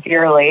sponsor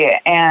dearly.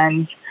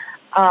 And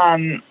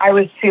I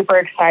was super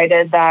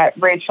excited that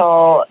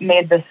Rachel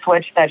made the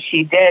switch that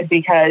she did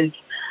because,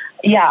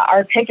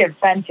 our picket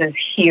fence is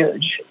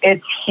huge.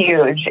 It's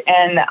huge.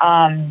 And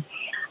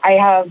I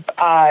have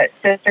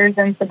sisters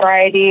in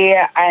sobriety,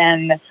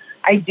 and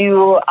I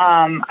do,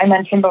 I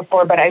mentioned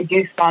before, but I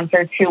do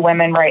sponsor 2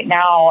 women right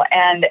now.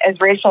 And as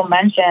Rachel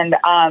mentioned,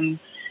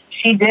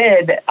 she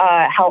did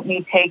help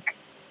me take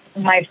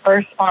my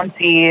first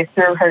sponsee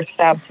through her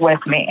steps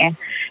with me.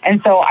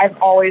 And so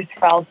I've always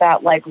felt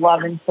that like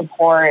love and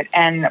support,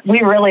 and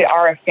we really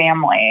are a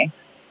family.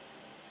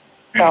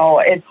 So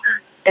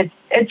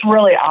it's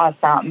really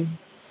awesome.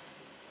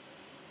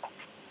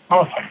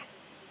 Awesome.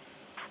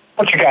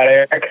 What you got,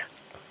 Eric?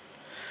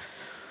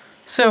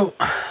 So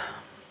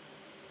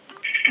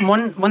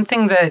one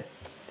thing that,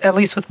 at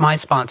least with my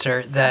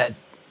sponsor, that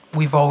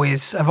I've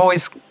always,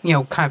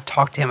 kind of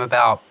talked to him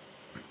about,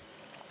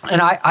 and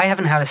I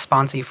haven't had a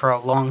sponsee for a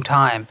long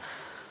time,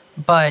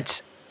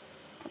 but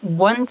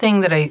one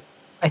thing that I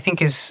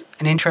think is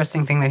an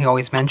interesting thing that he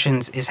always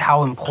mentions is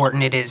how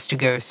important it is to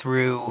go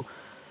through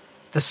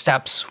the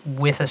steps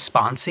with a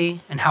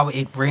sponsee and how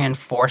it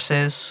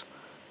reinforces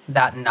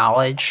that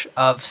knowledge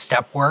of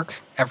step work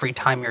every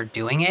time you're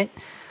doing it.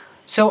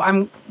 So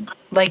I'm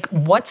like,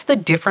 what's the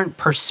different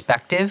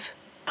perspective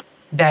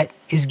that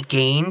is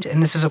gained,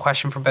 and this is a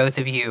question for both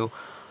of you,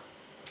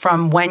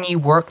 from when you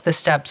work the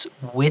steps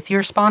with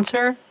your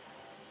sponsor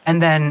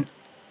and then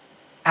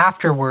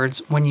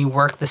afterwards when you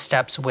work the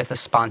steps with a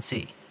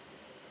sponsee?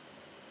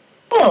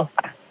 Oh,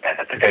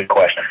 that's a good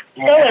question.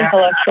 So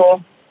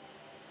intellectual.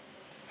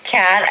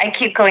 Kat, I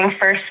keep going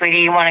first, sweetie.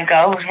 You want to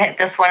go hit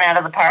this one out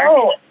of the park?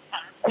 Oh,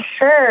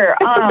 sure.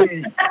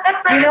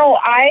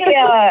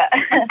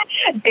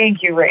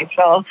 Thank you,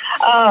 Rachel.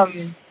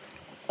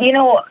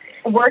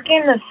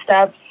 Working the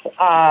steps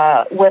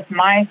with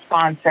my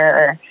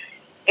sponsor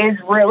is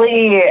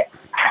really,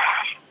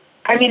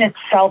 it's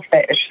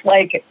selfish.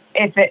 Like,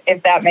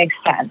 if that makes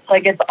sense.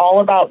 Like, it's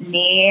all about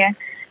me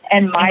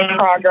and my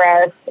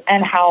progress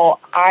and how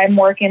I'm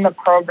working the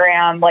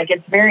program. Like,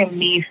 it's very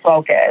me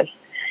focused.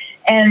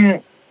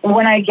 And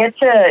when I get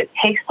to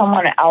take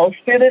someone else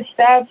through the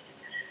steps,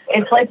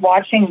 it's like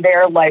watching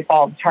their light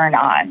bulb turn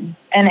on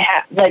and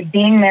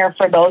being there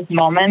for those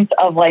moments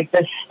of like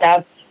the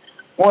steps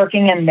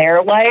working in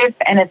their life,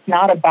 and it's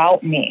not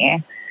about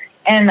me.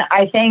 And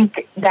I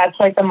think that's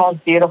like the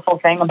most beautiful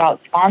thing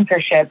about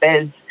sponsorship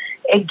is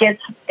it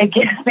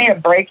gives me a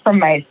break from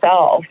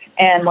myself.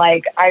 And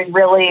like, I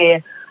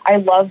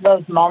love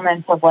those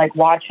moments of like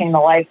watching the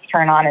lights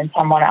turn on in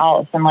someone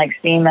else and like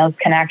seeing those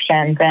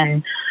connections.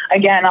 And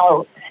again,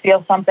 I'll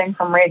steal something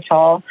from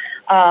Rachel.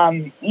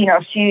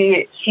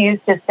 She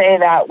used to say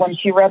that when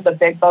she read the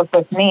big book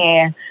with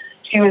me,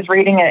 she was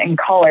reading it in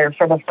color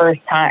for the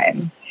first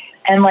time.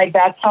 And like,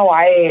 that's how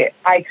I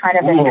kind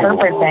of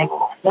interpret things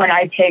when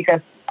I take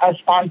a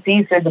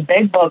sponsee through the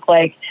big book.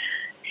 Like,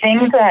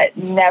 things that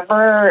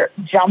never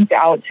jumped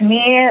out to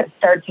me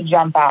start to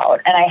jump out.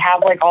 And I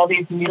have like all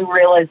these new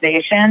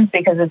realizations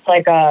because it's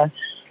like a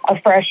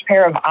fresh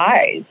pair of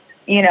eyes,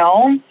 and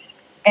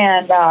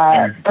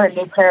or a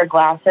new pair of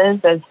glasses,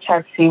 as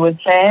Chuck C would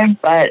say.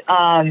 But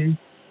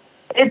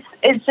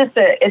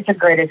it's a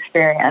great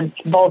experience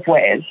both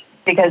ways,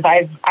 because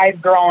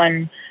I've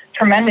grown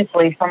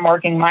tremendously from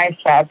working my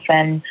steps,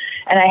 and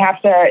I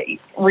have to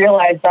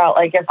realize that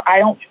like, if I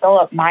don't fill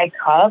up my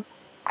cup,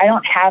 I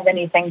don't have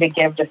anything to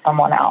give to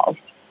someone else.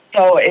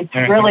 So it's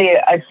really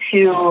a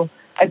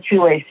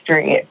two-way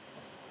street.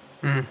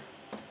 Mm.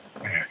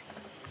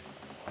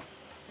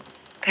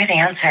 Good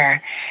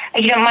answer.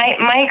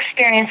 My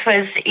experience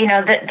was,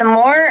 the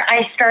more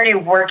I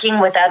started working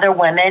with other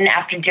women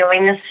after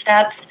doing the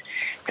steps,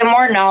 the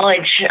more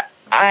knowledge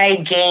I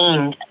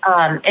gained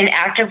in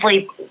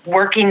actively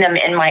working them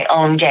in my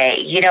own day.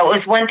 It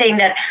was one thing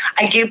that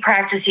I do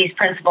practice these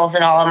principles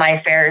in all of my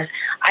affairs.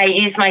 I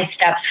use my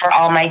steps for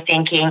all my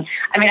thinking.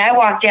 I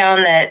walk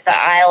down the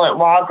aisle at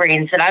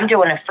Walgreens and I'm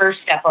doing a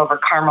first step over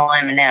caramel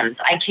M&Ms.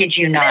 I kid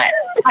you not.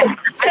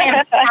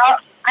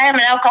 I am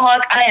an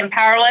alcoholic. I am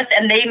powerless,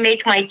 and they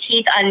make my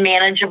teeth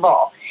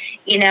unmanageable.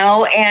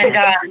 And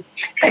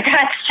but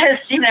that's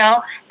just,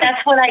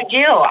 that's what I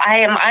do. I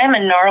am a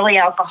gnarly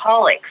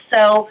alcoholic.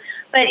 So,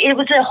 but it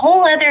was a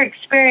whole other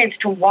experience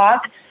to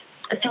walk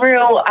through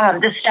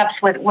the steps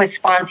with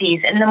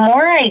sponsees. And the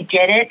more I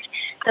did it,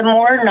 the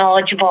more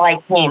knowledgeable I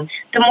came.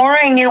 The more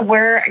I knew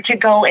where to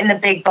go in the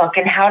big book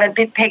and how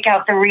to pick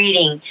out the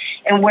reading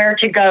and where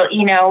to go,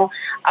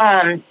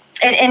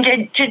 and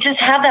to just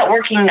have that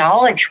working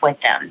knowledge with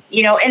them,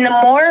 and the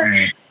more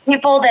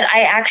people that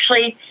I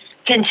actually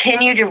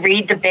continue to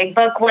read the big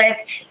book with.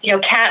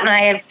 Kat and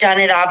I have done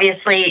it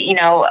obviously,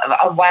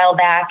 a while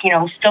back,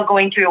 still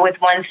going through with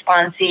one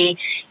sponsee,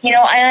 and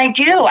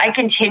I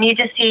continue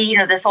to see,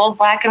 this old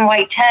black and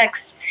white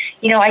text.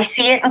 I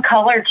see it in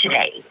color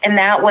today. And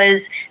that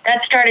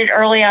started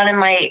early on in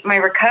my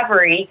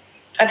recovery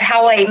of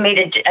how I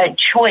made a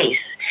choice,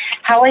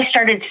 how I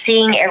started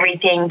seeing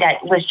everything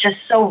that was just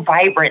so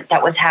vibrant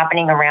that was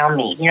happening around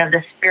me,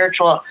 the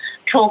spiritual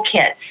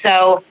toolkit.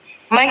 So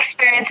my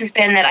experience has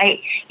been that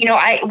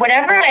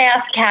whatever I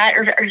ask Kat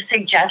or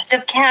suggest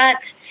of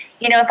Kat,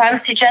 if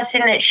I'm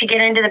suggesting that she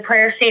get into the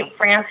prayer of St.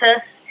 Francis,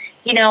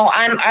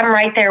 I'm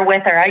right there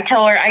with her.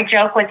 I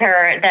joke with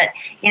her that,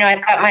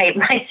 I've got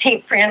my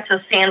St.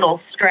 Francis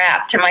sandals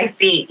strapped to my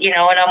feet, and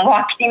I'm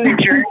walking the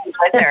journey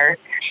with her,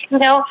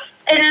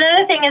 And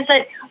another thing is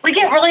that we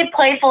get really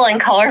playful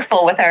and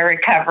colorful with our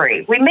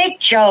recovery. We make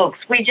jokes.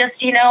 We just,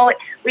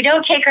 we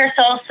don't take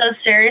ourselves so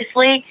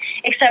seriously,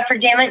 except for,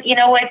 damn it,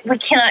 we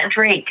cannot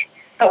drink,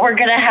 but we're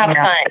going to have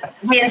fun.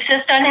 We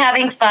insist on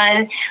having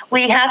fun.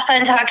 We have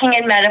fun talking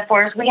in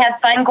metaphors. We have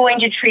fun going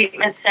to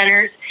treatment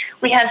centers.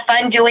 We have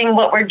fun doing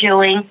what we're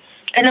doing.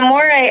 And the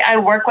more I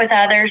work with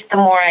others, the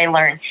more I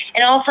learn.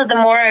 And also the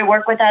more I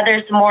work with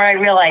others, the more I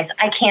realize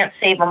I can't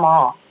save them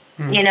all.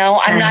 I'm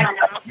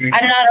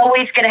not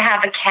always going to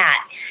have a Cat.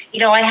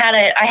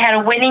 I had a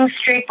winning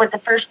streak with the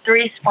first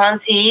 3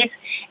 sponsees,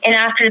 and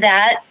after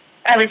that,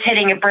 I was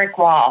hitting a brick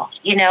wall,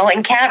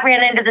 and Kat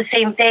ran into the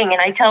same thing.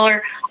 And I tell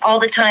her all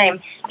the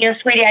time,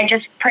 sweetie, I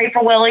just pray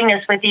for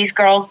willingness with these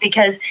girls,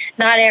 because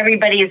not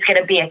everybody is going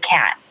to be a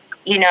Cat.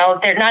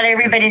 Not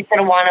everybody's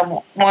going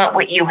to want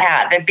what you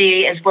have and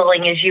be as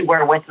willing as you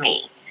were with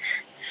me.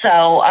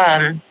 So,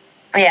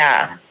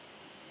 yeah.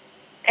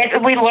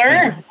 And we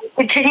learn,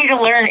 continue to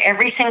learn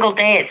every single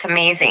day. It's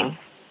amazing.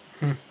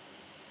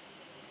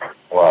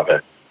 Love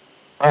it.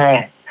 All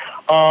right.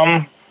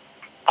 I'm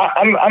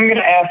going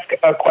to ask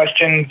a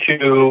question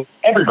to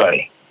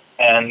everybody.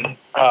 And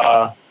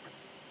so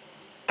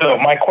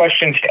my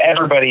question to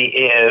everybody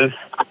is,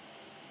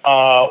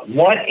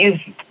 what is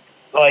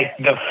like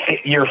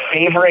your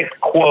favorite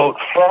quote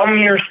from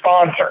your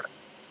sponsor?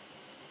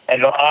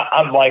 And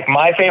I'm like,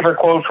 my favorite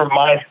quote from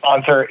my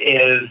sponsor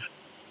is,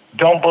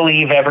 "Don't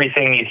believe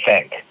everything you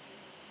think."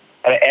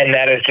 And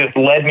that has just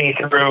led me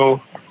through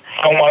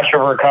so much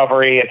of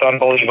recovery. It's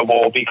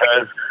unbelievable,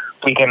 because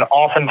we can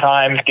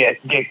oftentimes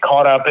get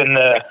caught up in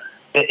the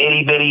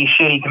itty bitty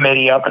shitty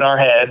committee up in our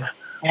heads.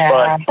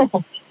 Yeah.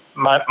 But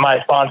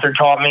my sponsor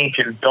taught me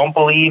to don't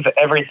believe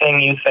everything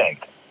you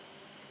think.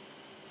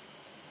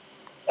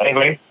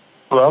 Anybody?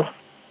 Who else?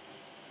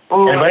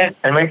 Ooh,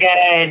 Anybody?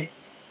 Good.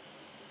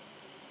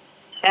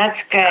 That's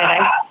good.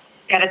 I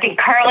gotta think.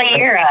 Carly,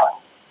 you're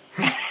up.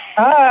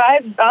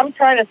 I'm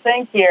trying to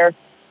think here.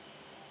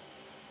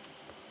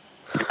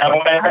 I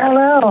don't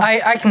know.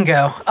 I can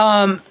go.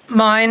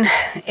 Mine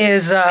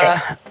is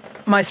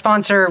my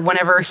sponsor,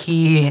 whenever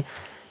he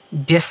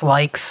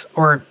dislikes,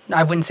 or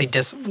I wouldn't say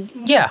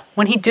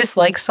when he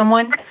dislikes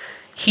someone,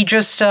 he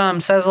just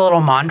says a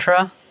little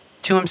mantra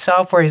to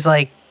himself where he's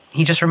like,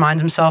 he just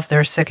reminds himself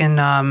they're sick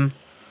and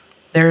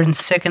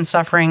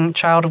suffering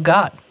child of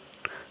God.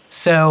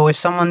 So if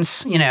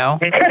someone's,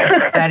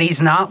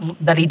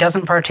 that he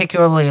doesn't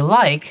particularly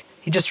like,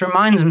 he just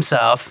reminds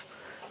himself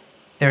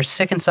they're a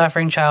sick and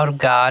suffering child of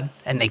God,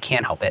 and they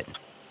can't help it.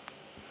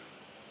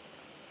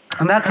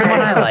 And that's the one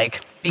I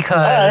like,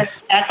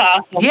 because that's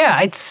awesome.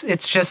 Yeah,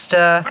 it's just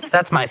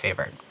that's my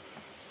favorite.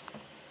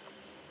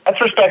 That's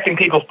respecting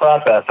people's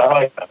process. I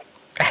like that.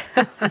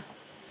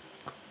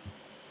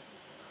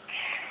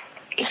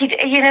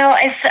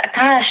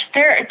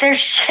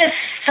 There's just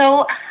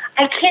so,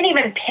 I can't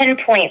even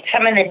pinpoint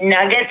some of the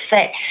nuggets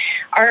that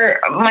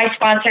my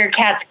sponsor,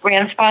 Kat's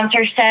grand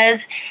sponsor, says.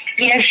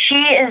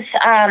 She is,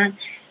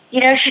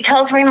 she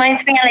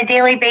reminds me on a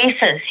daily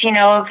basis, she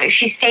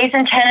stays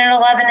in 10 and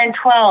 11 and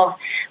 12,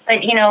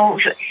 but,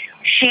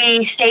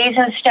 she stays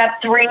in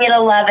step 3 and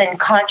 11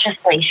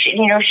 consciously.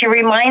 She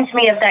reminds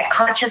me of that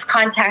conscious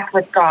contact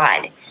with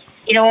God.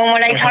 And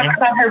when I talk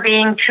about her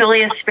being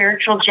truly a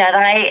spiritual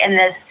Jedi and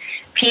this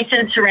peace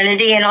and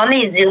serenity, and on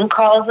these Zoom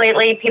calls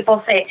lately,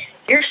 people say,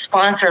 your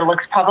sponsor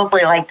looks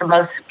probably like the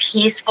most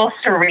peaceful,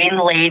 serene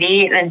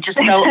lady, and just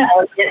so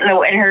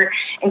elegant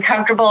and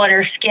comfortable in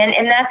her skin.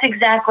 And that's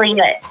exactly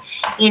it,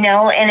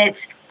 and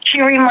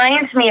she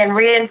reminds me and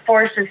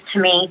reinforces to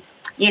me,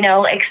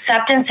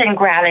 acceptance and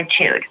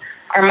gratitude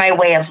are my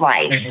way of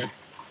life. Mm-hmm.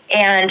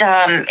 And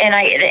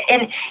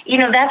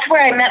that's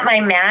where I met my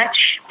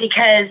match,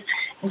 because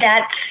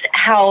that's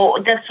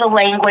the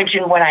language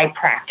and what I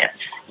practice.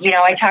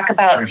 I talk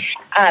about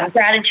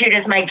gratitude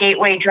as my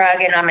gateway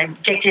drug, and I'm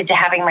addicted to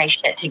having my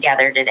shit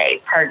together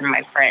today. Pardon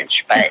my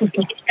French, but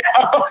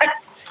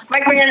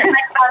my grandmother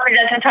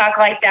doesn't talk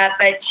like that,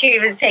 but she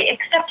would say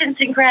acceptance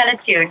and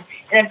gratitude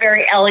in a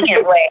very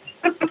elegant way.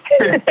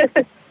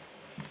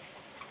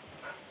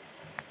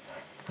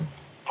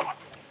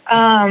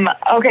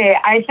 Okay,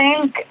 I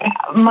think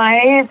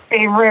my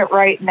favorite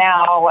right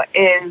now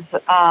is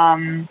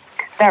the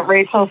that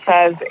Rachel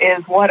says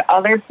is what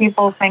other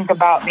people think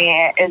about me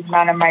is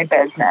none of my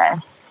business.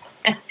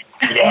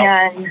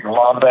 And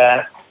love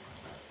that.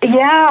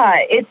 Yeah,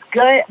 it's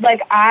good.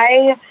 Like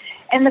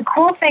and the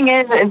cool thing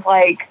is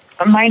like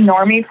my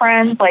normie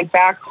friends, like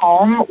back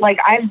home, like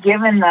I've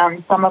given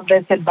them some of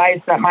this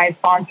advice that my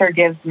sponsor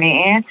gives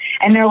me,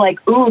 and they're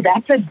like, "Ooh,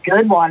 that's a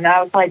good one." And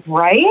I was like,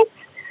 "Right?"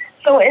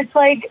 So it's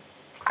like,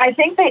 I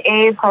think the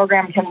AA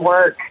program can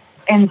work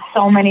in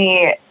so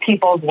many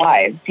people's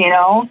lives, you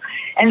know?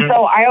 And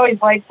so I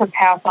always like to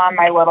pass on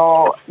my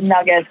little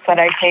nuggets that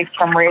I take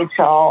from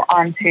Rachel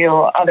onto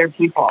other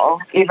people,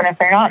 even if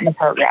they're not in the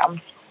program.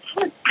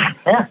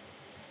 Yeah,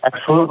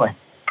 absolutely.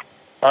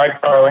 All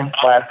right, Carly,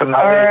 last but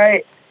not least. All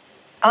right.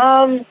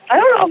 I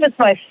don't know if it's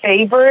my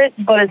favorite,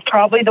 but it's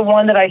probably the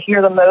one that I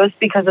hear the most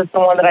because it's the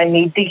one that I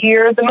need to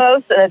hear the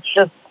most, and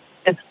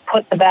it's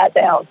put the bat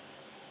down.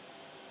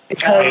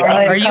 Because Are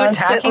I'm you attacking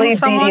constantly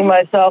someone? beating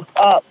myself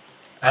up.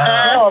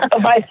 No,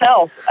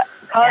 myself.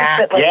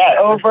 Constantly,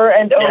 over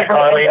and over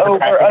Carly and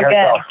over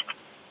again.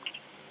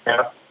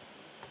 Yeah.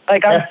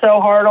 Like, I'm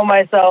so hard on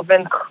myself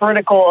and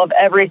critical of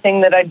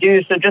everything that I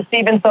do. So just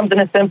even something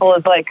as simple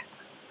as like,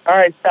 all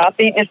right, stop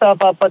beating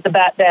yourself up, put the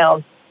bat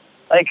down.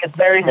 Like, it's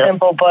very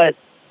simple, but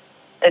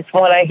it's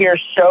one I hear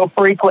so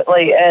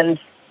frequently. And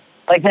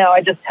like now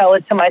I just tell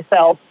it to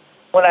myself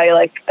when I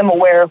like am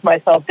aware of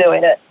myself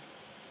doing it.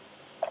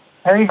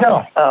 There you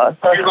go. I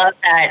love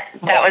that.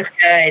 That was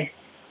good.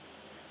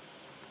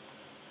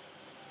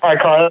 All right,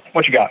 Carla,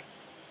 what you got?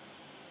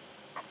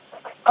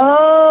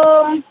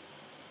 I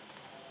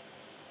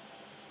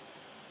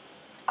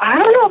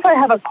don't know if I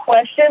have a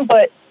question,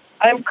 but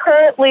I'm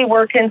currently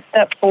working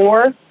step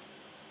 4.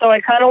 So I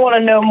kind of want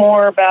to know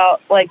more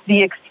about like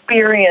the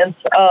experience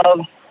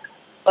of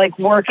like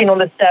working on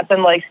the step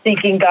and like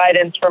seeking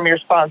guidance from your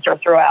sponsor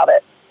throughout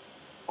it.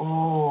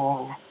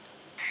 Ooh,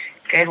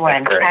 good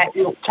one. That's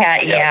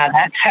Kat, yeah,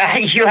 that's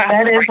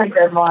That is a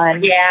good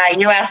one. Yeah,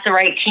 you asked the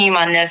right team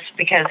on this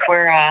because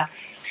we're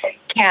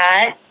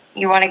Kat,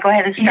 you want to go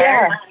ahead and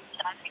start?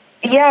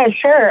 Yeah,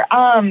 sure.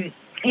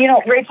 You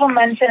know, Rachel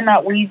mentioned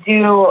that we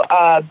do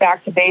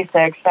back to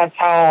basics. That's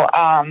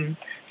how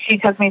she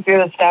took me through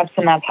the steps,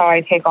 and that's how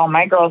I take all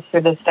my girls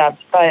through the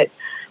steps. But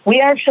we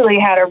actually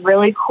had a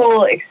really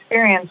cool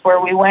experience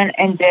where we went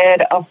and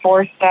did a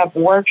 4-step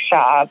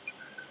workshop.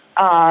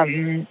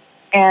 And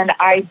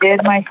I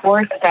did my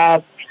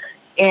 4-step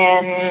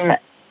in,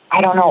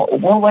 I don't know,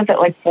 what was it,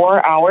 like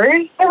 4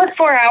 hours? It was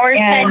 4 hours.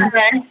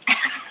 And,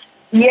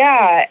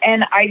 yeah,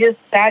 and I just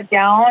sat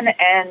down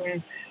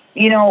and,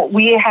 you know,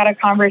 we had a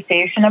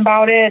conversation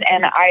about it,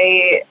 and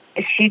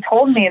she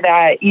told me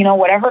that, you know,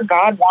 whatever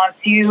God wants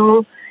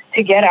you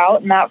to get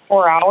out in that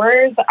 4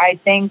 hours, I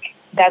think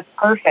that's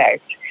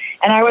perfect.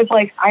 And I was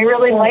like, I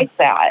really like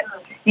that,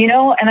 you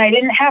know, and I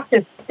didn't have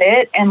to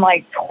sit and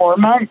like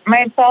torment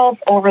myself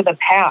over the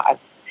past.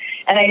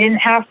 And I didn't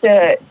have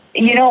to,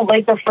 you know,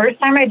 like the first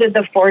time I did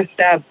the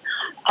 4-step,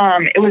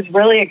 it was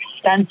really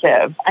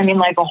extensive. I mean,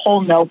 like a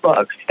whole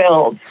notebook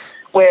filled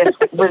with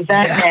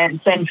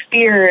resentments and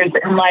fears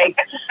and like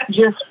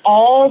just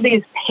all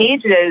these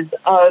pages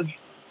of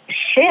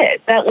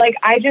shit that like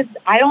I just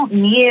don't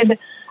need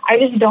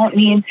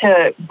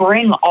to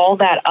bring all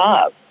that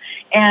up.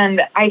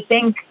 And I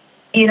think,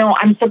 you know,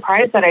 I'm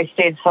surprised that I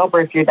stayed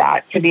sober through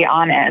that, to be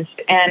honest.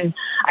 And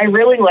I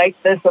really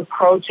like this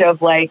approach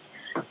of like,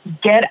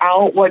 get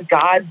out what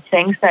God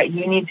thinks that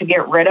you need to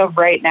get rid of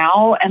right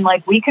now. And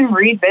like, we can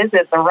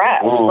revisit the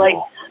rest. Ooh. Like,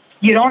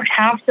 you don't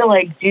have to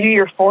like do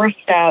your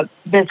 4-step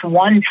this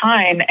one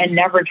time and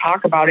never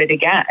talk about it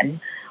again.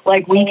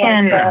 Like, we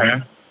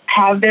can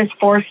have this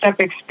 4-step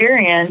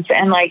experience.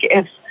 And like,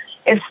 if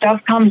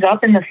stuff comes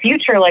up in the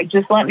future, like,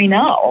 just let me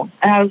know.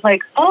 And I was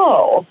like,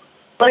 oh,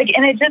 like,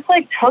 and it just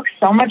like took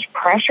so much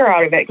pressure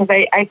out of it. Cause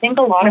I think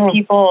a lot of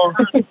people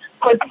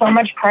put so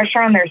much pressure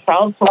on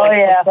themselves to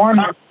like perform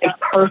a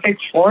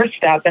perfect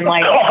 4-step and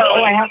like,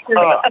 oh,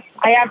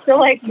 I have to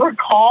like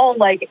recall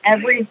like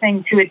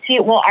everything to a T.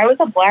 Well, I was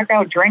a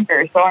blackout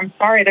drinker, so I'm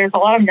sorry. There's a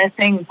lot of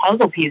missing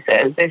puzzle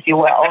pieces, if you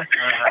will.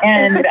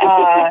 And,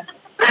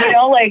 you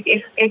know, like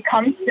it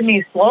comes to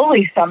me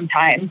slowly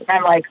sometimes. And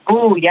I'm like,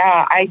 ooh,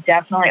 yeah, I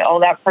definitely owe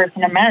that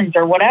person amends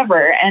or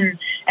whatever. And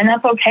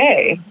that's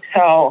okay.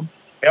 So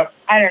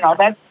I don't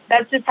know.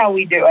 That's just how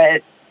we do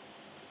it.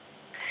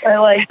 I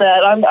like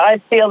that. I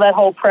feel that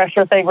whole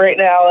pressure thing right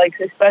now, like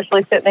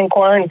especially sitting in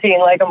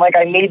quarantine. Like I'm like,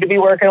 I need to be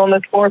working on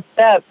this 4th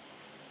step,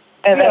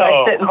 and then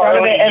I sit in front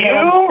of it, and then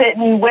I'm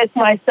sitting with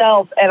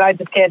myself, and I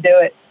just can't do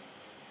it.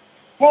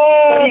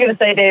 What are you gonna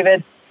say,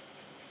 David?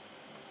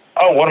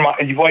 Oh, what am I?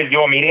 You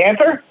want me to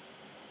answer?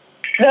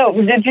 No.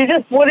 What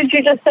did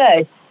you just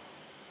say?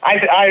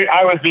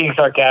 I was being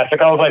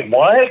sarcastic. I was like,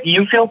 what?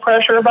 You feel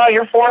pressure about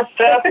your 4th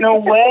step? No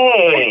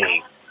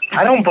way.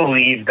 I don't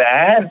believe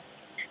that.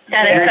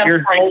 That is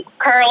so funny.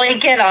 Carly,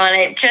 get on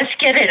it. Just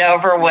get it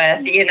over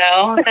with, you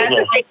know? That's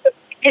like,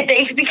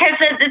 because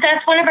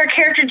that's one of our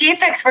character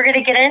defects we're going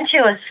to get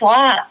into is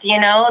sloth, you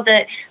know,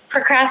 the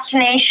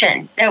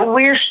procrastination. That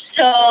we're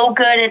so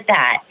good at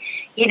that,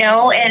 you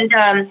know?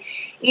 And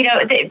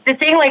the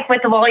thing like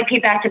with the Wally P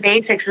Back to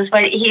Basics is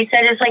what he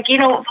said is like,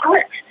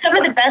 some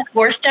of the best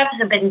war steps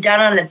have been done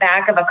on the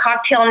back of a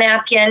cocktail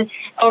napkin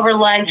over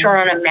lunch or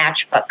on a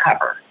matchbook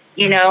cover.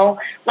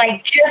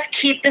 Like just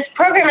keep, this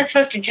program is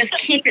supposed to just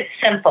keep it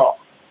simple.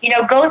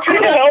 Go through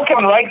Who the hell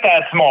can write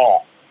that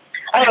small?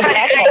 Come on,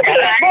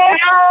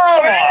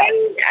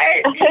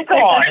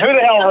 who the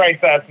hell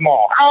writes that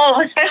small?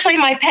 Oh, especially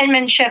my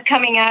penmanship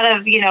coming out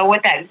of,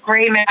 with that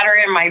gray matter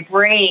in my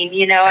brain,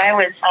 I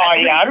was... Oh,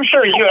 yeah, I'm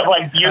sure you have,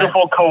 like,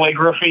 beautiful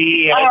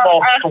calligraphy, and it's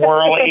all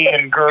swirly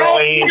and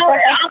girly.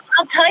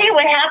 I'll tell you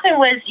what happened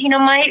was,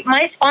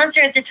 my sponsor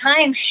at the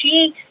time,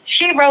 she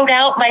wrote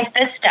out my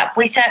 5th step.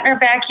 We sat in her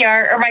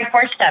backyard, or my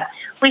 4th step.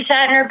 We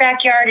sat in her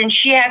backyard, and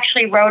she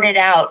actually wrote it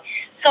out.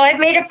 So I've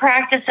made a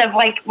practice of,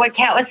 like, what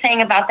Kat was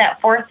saying about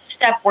that 4th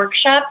step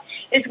workshop,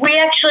 is we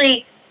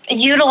actually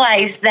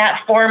utilize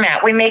that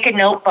format. We make a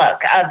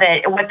notebook of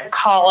it with the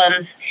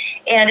columns,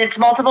 and it's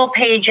multiple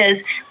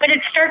pages, but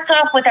it starts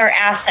off with our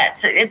assets.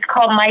 It's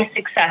called My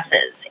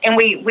Successes, and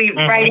we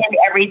write in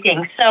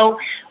everything. So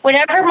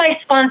whenever my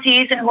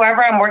sponsees and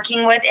whoever I'm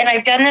working with, and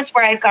I've done this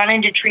where I've gone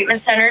into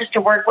treatment centers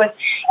to work with,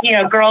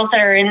 girls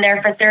that are in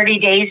there for 30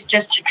 days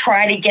just to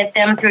try to get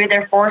them through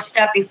their 4th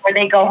step before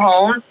they go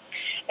home.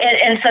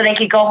 And so they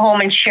could go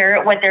home and share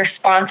it with their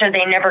sponsor.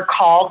 They never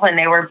called when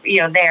they were,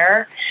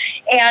 there.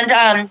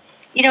 And,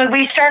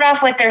 we start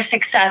off with their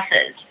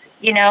successes,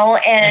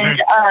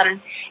 and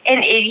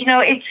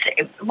it's,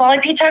 Wally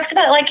P talks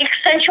about, like,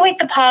 accentuate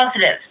the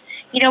positives.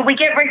 We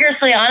get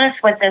rigorously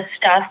honest with this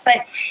stuff, but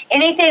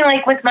anything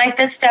like with my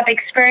 5th step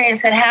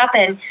experience that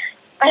happened,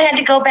 I had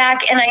to go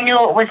back and I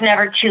knew it was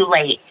never too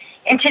late.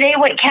 And today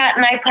what Kat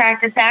and I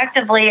practice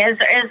actively is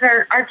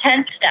our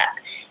 10th step.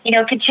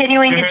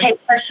 Continuing to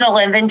take personal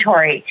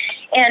inventory.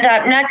 And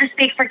not to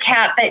speak for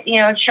Kat, but,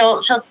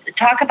 she'll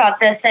talk about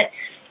this, that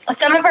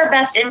some of our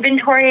best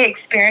inventory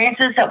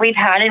experiences that we've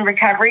had in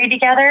recovery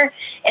together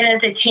and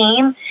as a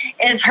team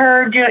is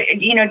her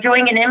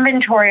doing an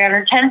inventory on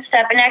her 10th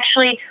step, and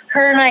actually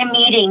her and I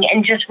meeting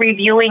and just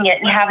reviewing it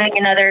and having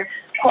another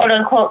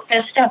quote-unquote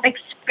 5th step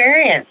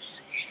experience.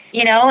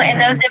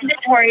 And those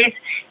inventories,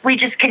 we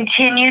just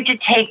continue to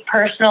take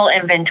personal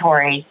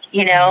inventory,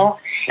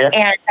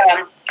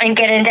 and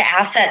get into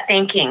asset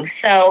thinking.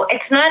 So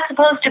it's not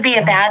supposed to be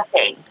a bad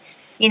thing.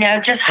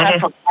 Just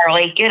hustle,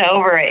 Carly. Get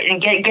over it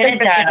and get it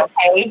done,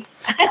 okay?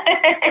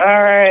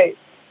 All right.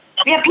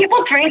 Yeah,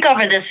 people drink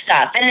over this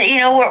stuff. And,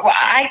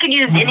 I could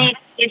use any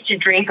excuse to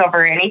drink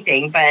over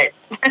anything, but...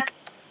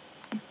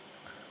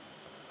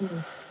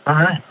 All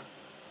right.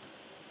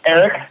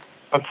 Eric,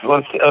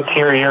 let's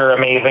hear your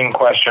amazing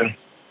question.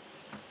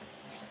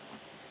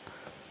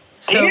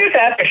 Can you just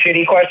ask a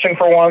shitty question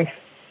for once?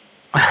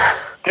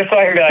 Just so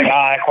I can be like,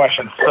 that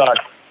question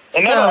sucks.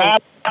 It never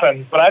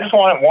happens, but I just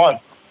want it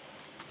once.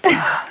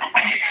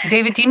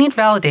 David, do you need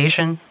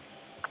validation?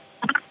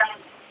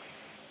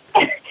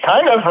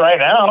 Kind of right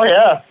now,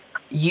 yeah.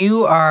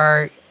 You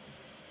are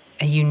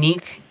a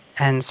unique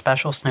and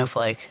special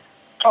snowflake.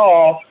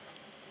 Oh,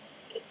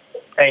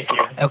 thank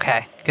you.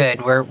 Okay,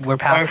 good. We're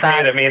past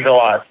that. That means a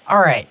lot. All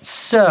right,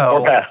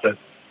 so we're past it.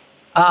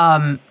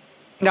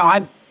 No,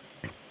 I'm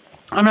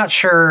not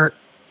sure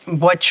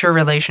what your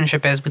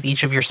relationship is with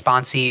each of your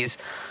sponsees,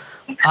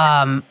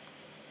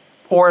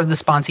 or the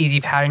sponsees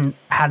you've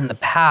had in the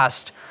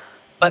past.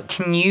 But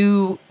can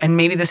you, and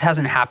maybe this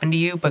hasn't happened to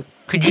you, but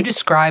could you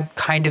describe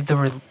kind of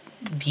the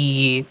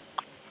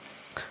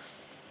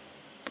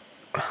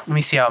let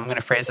me see how I'm going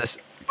to phrase this.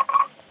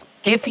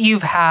 If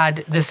you've had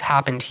this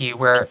happen to you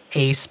where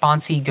a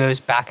sponsee goes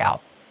back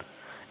out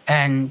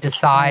and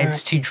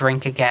decides to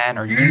drink again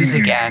or use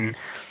again,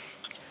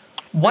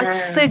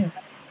 what's the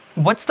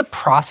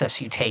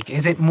process you take?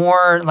 Is it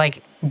more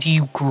like, do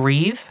you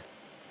grieve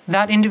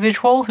that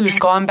individual who's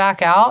gone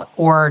back out,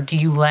 or do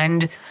you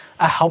lend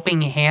a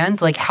helping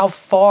hand? Like, how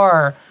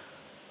far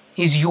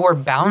is your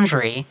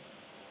boundary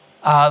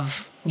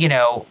of,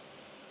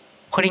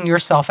 putting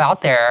yourself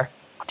out there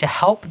to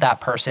help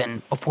that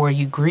person before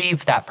you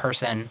grieve that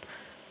person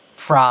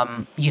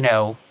from,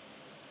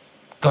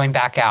 going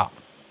back out?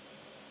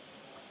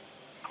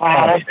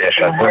 Wow, that's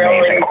an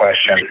amazing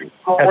question.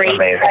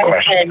 Great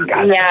question.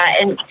 Yeah,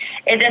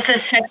 and this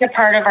is such a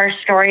part of our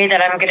story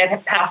that I'm going to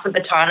pass the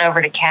baton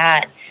over to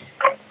Kat.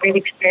 Great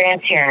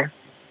experience here.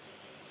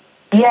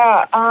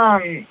 Yeah,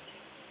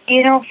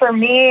 for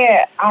me,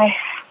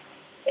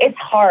 it's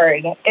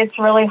hard. It's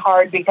really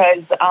hard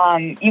because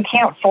you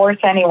can't force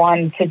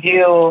anyone to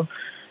do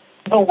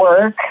the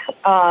work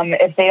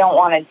if they don't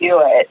want to do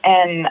it.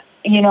 And,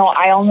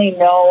 I only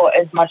know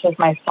as much as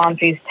my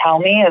sponsees tell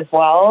me as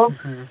well.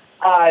 Mm-hmm.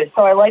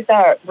 So I like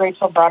that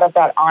Rachel brought up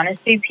that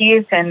honesty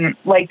piece, and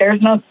like,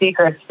 there's no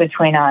secrets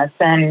between us.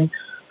 And,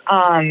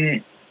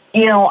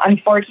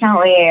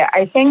 unfortunately,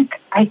 I think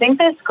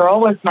this girl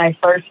was my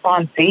first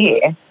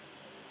sponsee.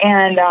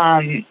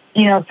 And,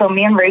 so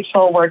me and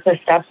Rachel worked the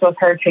steps with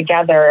her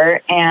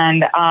together,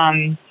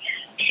 and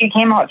she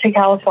came out to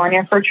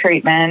California for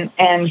treatment,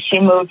 and she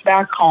moved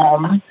back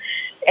home.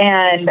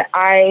 And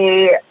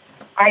I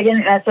I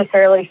didn't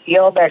necessarily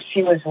feel that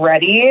she was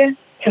ready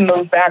to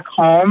move back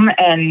home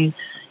and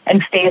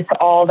face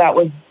all that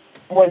was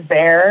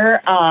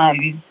there.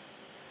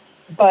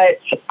 But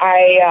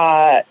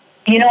I,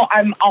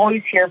 I'm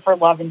always here for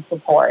love and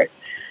support.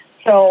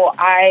 So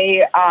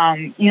I,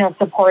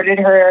 supported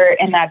her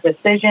in that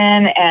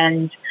decision,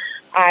 and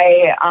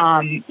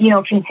I,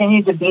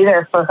 continued to be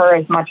there for her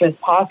as much as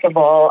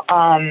possible.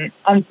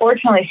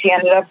 Unfortunately, she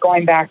ended up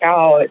going back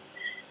out,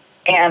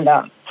 and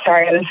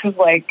sorry, this is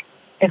like,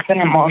 it's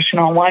an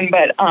emotional one,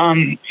 but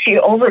she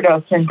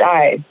overdosed and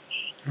died.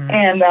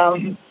 And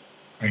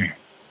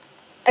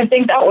I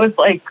think that was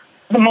like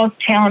the most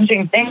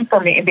challenging thing for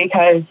me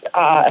because,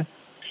 I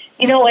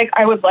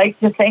would like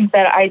to think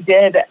that I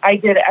did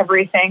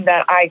everything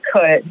that I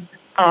could,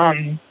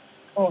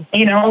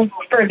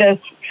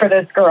 for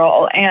this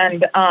girl.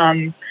 And,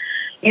 I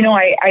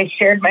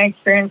shared my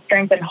experience,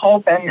 strength, and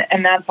hope,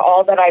 and that's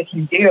all that I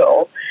can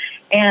do.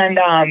 And,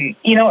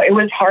 it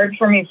was hard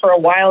for me for a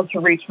while to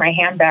reach my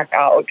hand back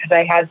out because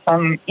I had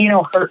some,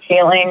 hurt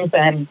feelings,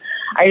 and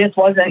I just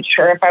wasn't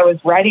sure if I was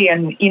ready.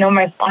 And,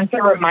 my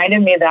sponsor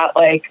reminded me that,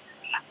 like,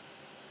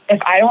 if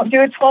I don't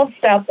do a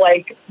 12-step,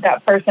 like,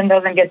 that person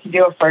doesn't get to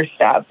do a first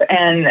step.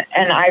 And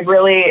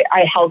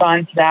I held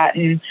on to that.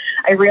 And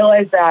I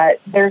realized that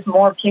there's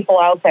more people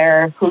out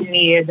there who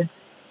need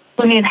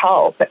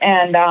help.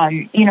 And,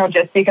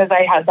 just because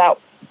I had that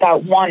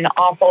one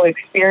awful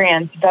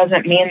experience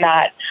doesn't mean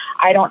that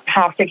I don't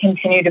have to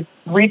continue to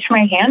reach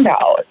my hand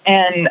out.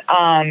 And,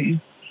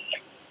 I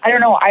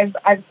don't know, I've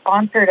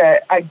sponsored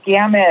a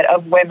gamut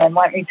of women,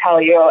 let me tell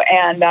you.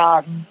 And,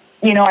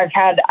 I've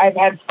had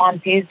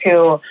sponsees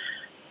who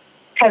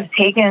have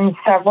taken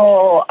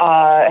several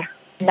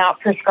not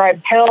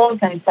prescribed pills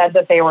and said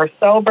that they were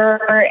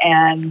sober.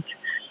 And,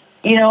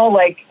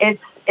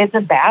 it's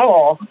a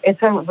battle.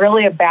 It's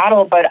really a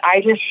battle. But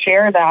I just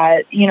share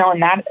that, in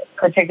that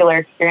particular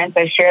experience,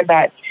 I shared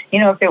that,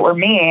 if it were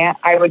me,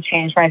 I would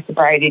change my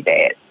sobriety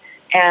date.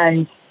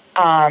 And,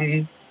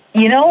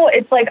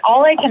 it's like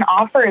all I can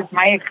offer is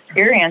my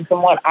experience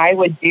and what I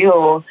would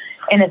do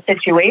in a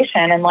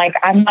situation. And like,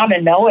 I'm not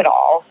a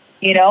know-it-all,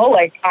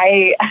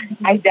 I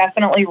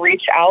definitely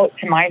reach out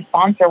to my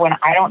sponsor when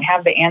I don't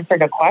have the answer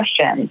to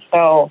questions.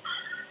 So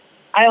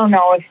I don't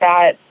know if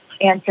that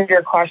answered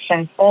your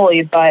question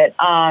fully, but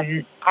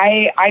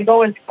I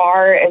go as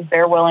far as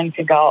they're willing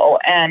to go.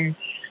 And,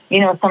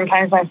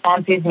 sometimes my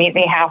sponsees meet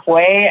me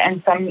halfway,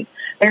 and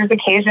there's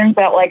occasions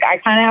that like I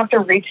kind of have to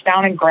reach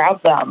down and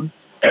grab them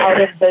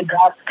out of the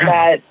depths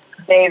that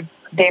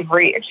they've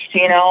reached,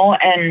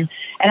 and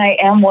I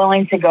am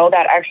willing to go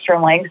that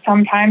extra length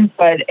sometimes,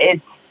 but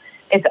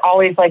it's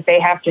always like they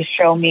have to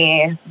show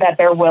me that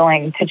they're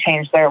willing to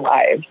change their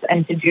lives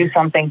and to do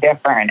something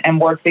different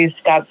and work these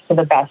steps to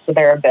the best of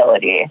their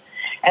ability.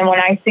 And when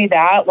I see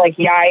that, like,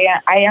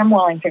 yeah, I am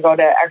willing to go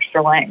to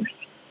extra lengths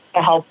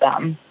to help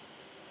them.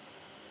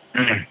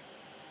 Mm.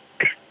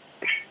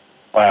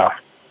 Wow.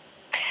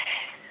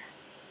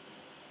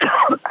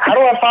 How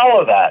do I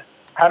follow that?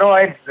 How do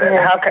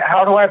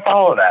I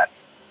follow that?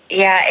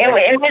 Yeah,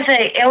 it was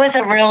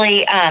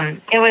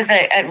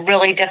a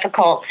really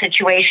difficult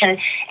situation,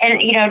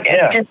 and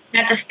just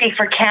not to speak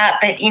for Kat,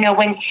 but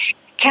when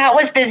Kat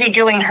was busy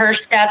doing her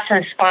steps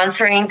and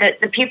sponsoring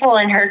the people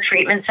in her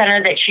treatment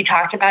center that she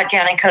talked about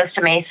down in Costa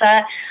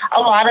Mesa,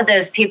 a lot of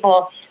those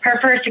people, her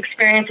first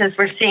experiences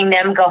were seeing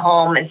them go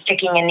home and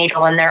sticking a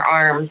needle in their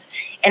arms,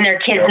 and their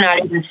kids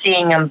not even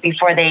seeing them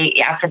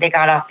after they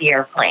got off the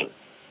airplane.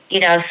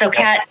 So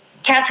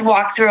Kat's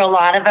walked through a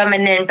lot of them,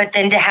 but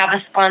then to have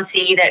a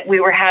sponsee that we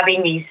were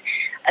having these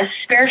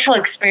spiritual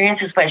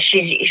experiences with.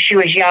 She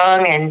was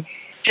young and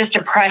just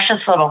a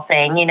precious little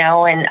thing, and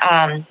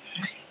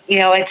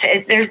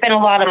there's been a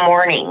lot of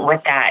mourning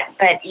with that,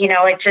 but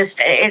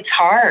it's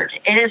hard.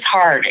 It is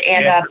hard,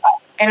 and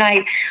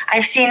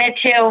I've seen it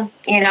too.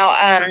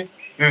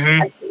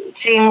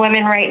 Seeing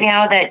women right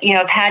now that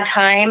have had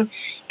time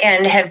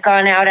and have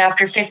gone out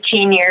after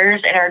 15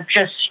 years and are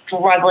just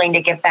struggling to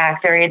get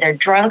back. They're either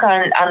drunk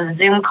on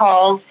Zoom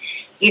calls,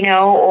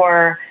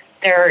 or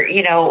they're,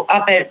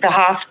 up at the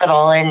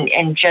hospital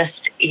and just,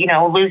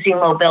 losing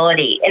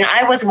mobility. And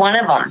I was one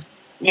of them,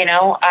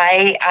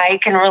 I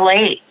can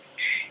relate,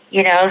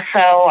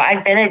 so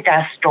I've been at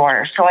death's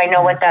door, so I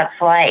know what that's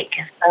like.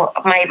 So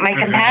my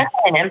compassion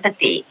and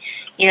empathy,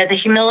 the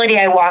humility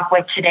I walk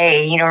with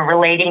today,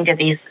 relating to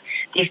these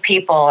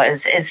people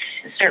is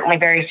certainly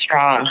very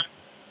strong.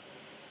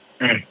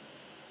 Mm.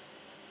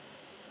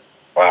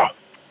 Wow.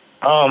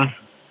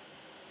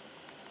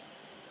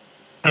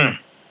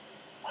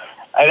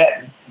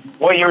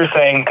 What you were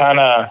saying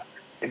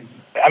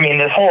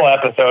this whole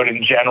episode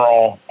in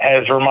general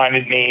has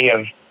reminded me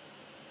of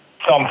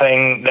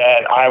something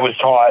that I was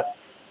taught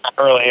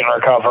early in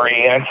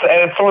recovery, and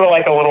it's sort of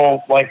like a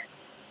little like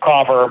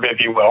proverb, if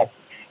you will.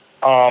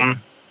 So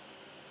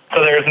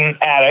there's an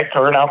addict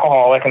or an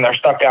alcoholic, and they're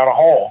stuck down a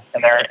hole,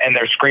 and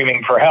they're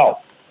screaming for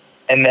help,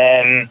 and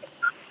then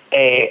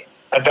a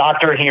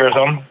doctor hears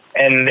them,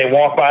 and they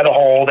walk by the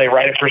hole, they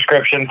write a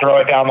prescription, throw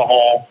it down the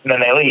hole, and then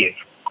they leave.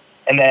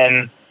 And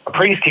then a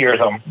priest hears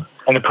them,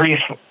 and the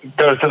priest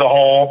goes to the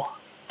hole,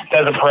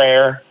 says a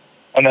prayer,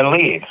 and then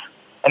leaves.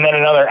 And then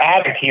another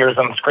addict hears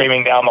them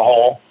screaming down the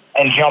hole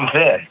and jumps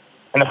in.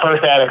 And the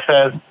first addict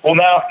says, well,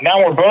 now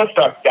we're both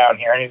stuck down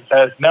here. And he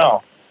says,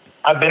 no,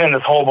 I've been in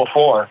this hole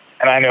before,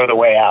 and I know the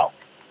way out.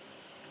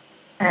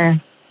 Oh.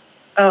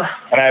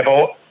 And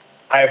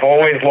I've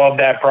always loved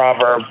that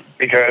proverb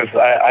because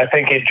I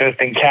think it just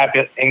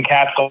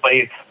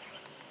encapsulates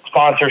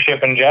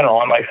sponsorship in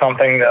general, and like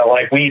something that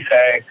like we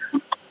say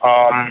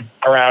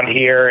around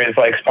here is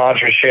like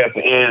sponsorship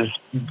is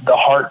the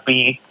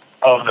heartbeat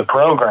of the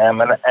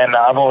program, and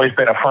I've always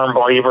been a firm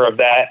believer of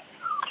that.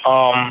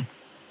 And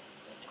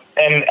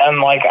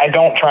like I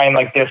don't try and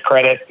like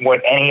discredit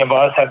what any of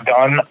us have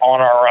done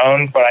on our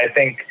own, but I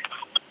think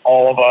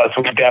all of us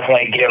would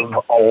definitely give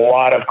a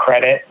lot of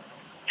credit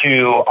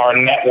to our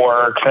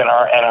networks and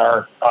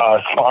our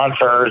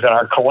sponsors and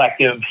our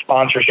collective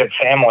sponsorship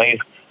families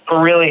for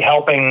really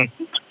helping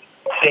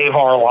save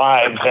our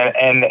lives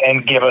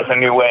and give us a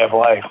new way of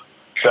life.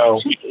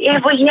 So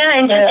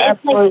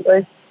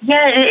absolutely.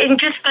 Yeah, and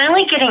just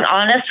finally getting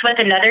honest with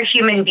another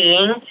human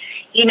being,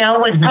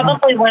 was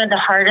probably one of the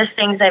hardest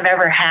things I've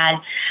ever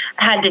had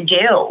to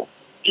do.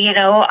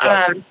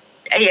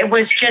 It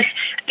was just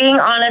being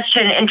honest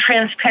and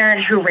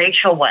transparent who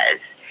Rachel was.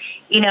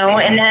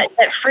 And that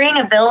freeing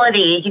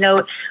ability,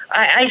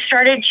 I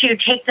started to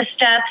take the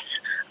steps.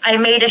 I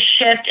made a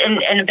shift,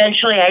 and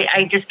eventually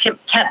I just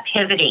kept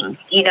pivoting,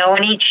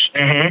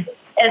 and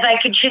as I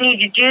continue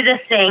to do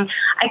this thing,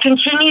 I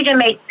continue to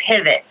make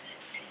pivots,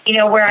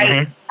 where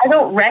I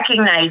don't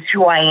recognize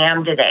who I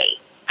am today.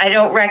 I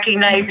don't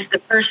recognize the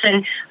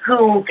person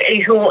who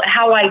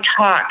how I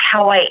talk,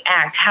 how I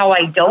act, how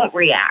I don't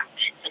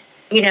react,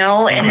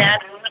 and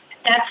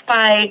that's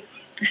by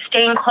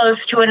staying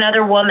close to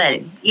another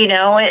woman,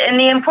 and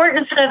the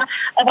importance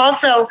of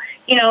also,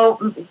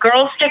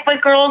 girls stick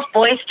with girls,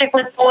 boys stick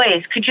with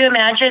boys. Could you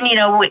imagine,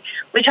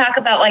 we talk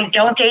about like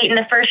don't date in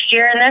the first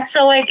year, and that's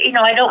so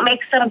I don't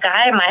make some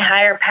guy my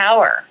higher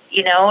power.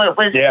 It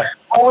was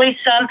always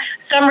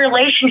some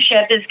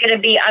relationship is going to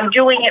be, I'm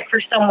doing it for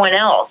someone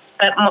else,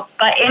 but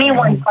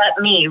anyone but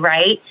me.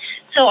 Right.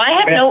 So I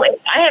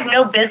have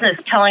no business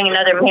telling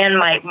another man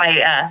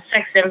my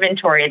sex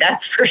inventory.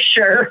 That's for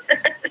sure.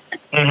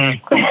 All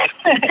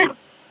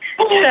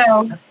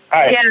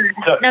right.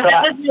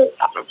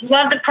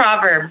 Love the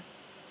proverb.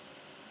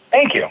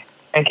 Thank you.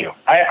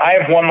 I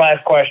have one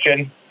last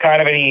question,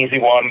 kind of an easy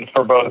one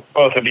for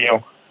both of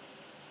you.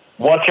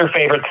 What's your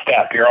favorite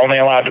step? You're only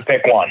allowed to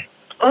pick one.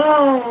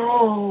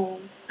 Oh.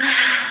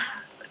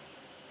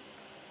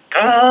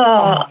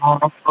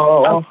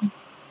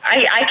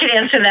 I could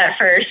answer that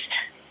first.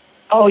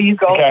 Oh, you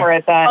go for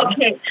it then.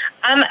 Okay.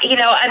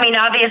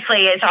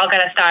 Obviously it's all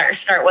going to start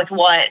with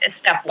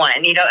step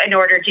one, in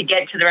order to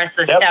get to the rest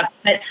of the steps.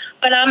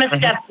 But I'm a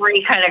step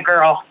 3 kind of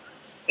girl.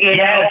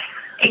 Yes.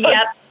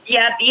 Yep.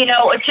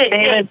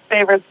 David's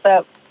favorite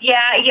step. Yeah.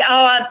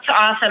 Oh, that's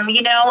awesome.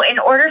 In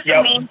order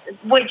for me,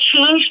 what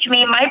changed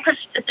me, my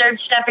third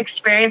step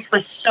experience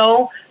was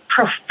so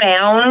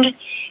profound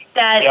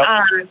that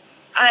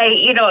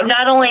I,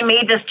 not only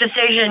made this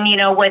decision,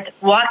 with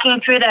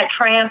walking through that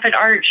triumphant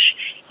arch,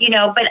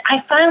 but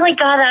I finally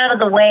got out of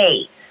the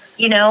way.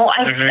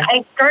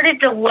 I started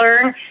to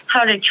learn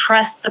how to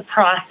trust the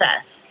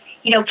process.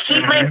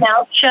 Keep my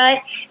mouth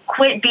shut,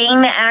 quit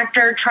being the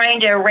actor,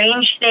 trying to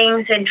arrange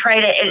things and try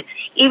to,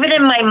 even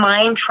in my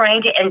mind,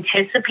 trying to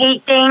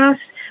anticipate things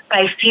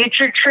by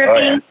future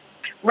tripping,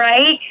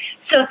 right?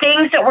 So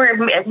things that were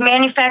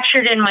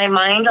manufactured in my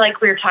mind, like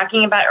we were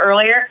talking about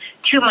earlier,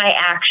 to my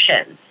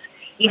actions,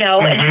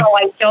 and how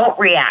I don't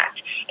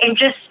react. And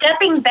just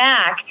stepping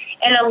back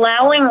and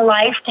allowing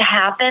life to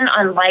happen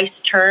on life's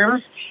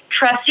terms,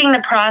 trusting the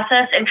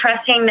process and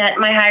trusting that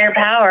my higher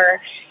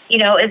power, is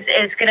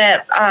going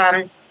to,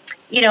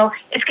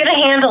 it's going to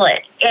handle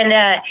it. And,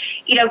 Kat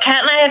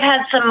and I have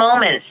had some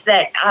moments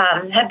that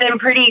have been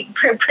pretty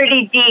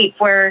deep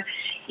where,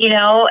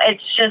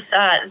 it's just,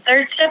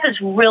 third step is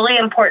really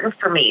important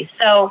for me.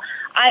 So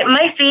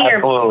my feet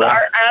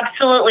are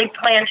absolutely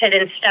planted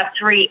in step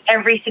 3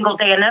 every single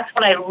day. And that's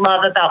what I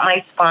love about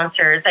my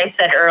sponsors, I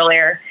said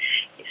earlier.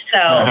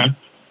 So.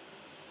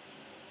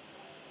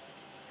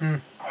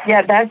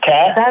 Yeah,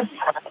 that's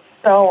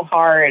so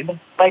hard.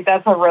 Like,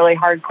 that's a really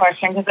hard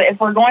question, because if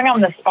we're going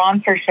on the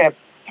sponsorship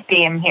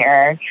theme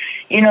here,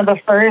 the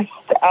first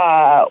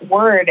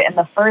word in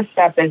the first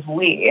step is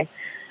we.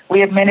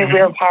 We admitted we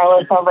were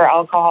powerless over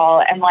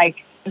alcohol, and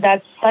like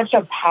that's such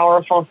a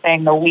powerful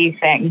thing, the we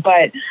thing.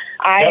 But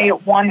I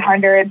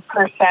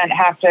 100%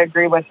 have to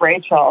agree with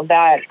Rachel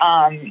that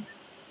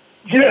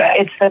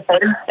it's the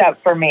third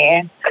step for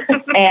me,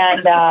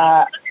 and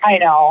I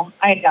know.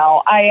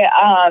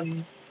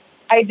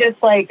 I just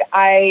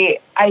I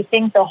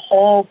think the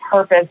whole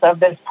purpose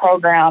of this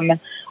program,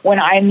 when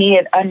I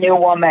meet a new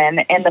woman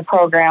in the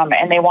program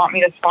and they want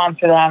me to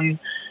sponsor them,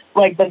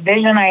 like the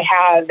vision I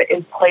have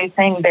is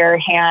placing their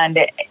hand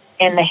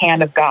in the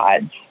hand of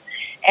God's.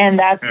 And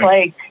that's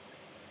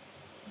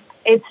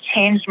it's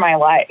changed my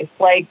life.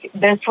 Like,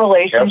 this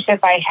relationship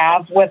I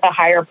have with a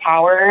higher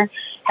power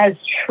has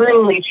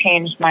truly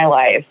changed my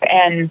life.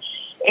 And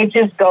it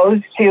just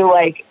goes to,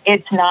 like,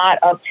 it's not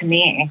up to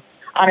me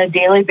on a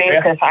daily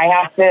basis. I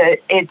have to,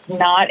 it's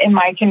not in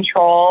my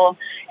control,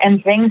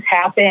 and things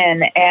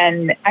happen.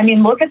 And I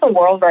mean, look at the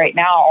world right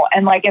now.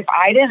 And like, if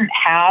I didn't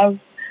have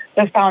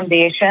the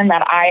foundation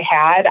that I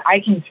had, I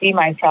can see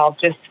myself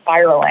just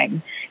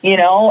spiraling, you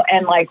know,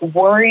 and like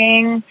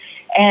worrying.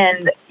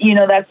 And, you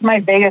know, that's my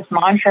biggest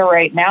mantra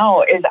right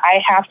now is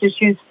I have to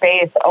choose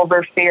faith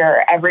over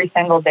fear every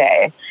single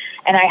day.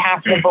 And I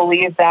have to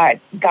believe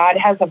that God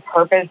has a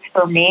purpose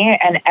for me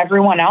and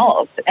everyone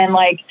else. And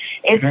like,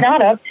 it's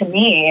not up to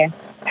me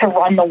to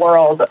run the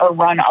world or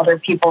run other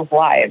people's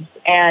lives.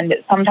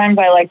 And sometimes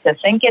I like to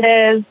think it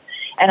is.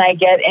 And I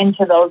get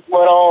into those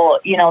little,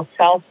 you know,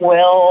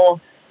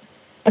 self-will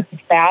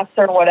spats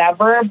or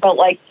whatever, but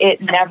like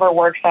it never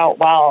works out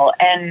well.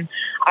 And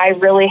I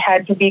really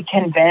had to be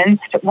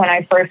convinced when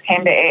I first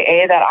came to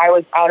AA that I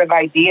was out of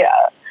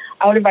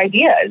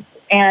ideas.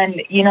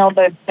 And, you know,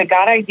 the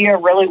God idea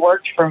really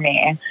worked for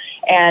me.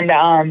 And,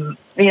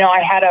 you know, I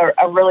had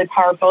a really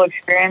powerful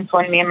experience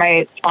when me and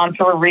my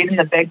sponsor were reading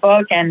the Big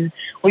Book, and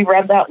we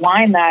read that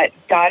line that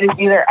God is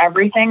either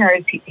everything or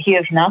he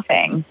is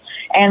nothing.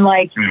 And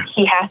like,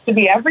 he has to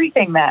be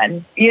everything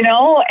then, you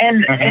know?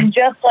 And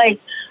just like,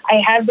 I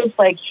had this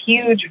like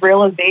huge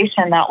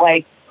realization that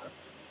like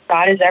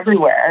God is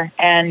everywhere.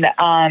 And,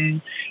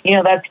 you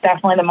know, that's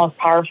definitely the most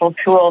powerful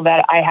tool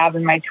that I have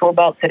in my tool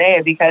belt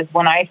today, because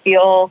when I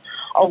feel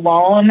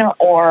alone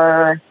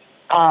or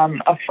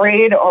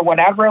afraid or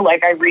whatever,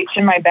 like I reach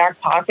in my back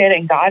pocket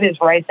and God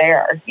is right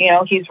there. You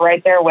know, he's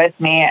right there with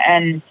me.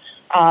 And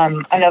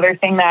another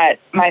thing that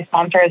my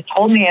sponsor has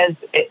told me is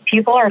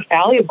people are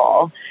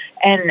fallible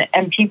and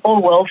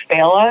people will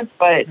fail us,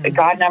 but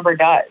God never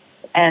does.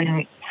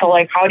 And so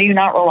like, how do you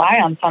not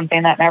rely on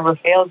something that never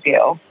fails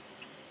you?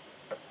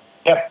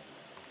 Yep.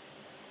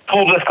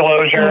 Full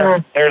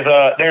disclosure, there's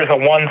a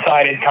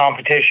one-sided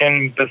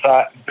competition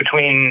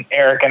between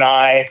Eric and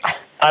I.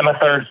 I'm a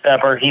third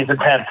stepper. He's a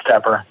 10th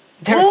stepper.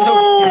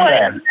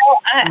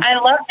 I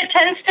love the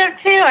 10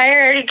 step too. I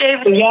already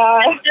gave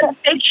a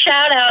big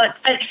shout out,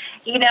 but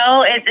you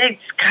know,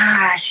 it's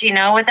gosh, you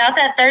know, without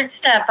that third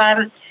step,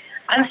 I'm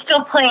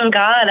still playing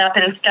God up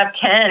in step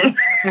 10.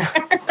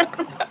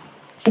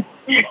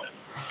 You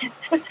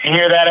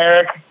hear that,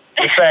 Eric?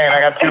 Just saying,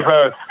 I got 2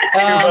 votes. 2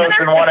 votes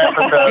in one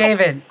episode.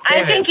 David.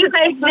 I think you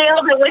guys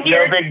nailed it with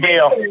your... No big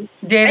deal.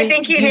 David, I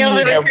think you nailed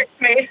it with your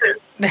spaces.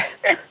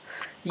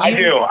 I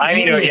do. I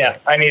needed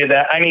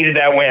that. I needed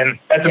that win.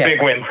 That's a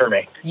big win for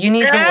me. You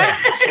need the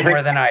wins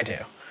more than I do.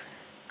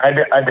 I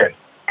did.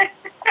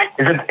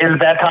 Is it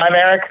that time,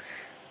 Eric?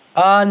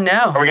 No.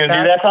 Are we going to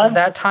do that time?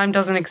 That time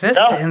doesn't exist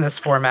in this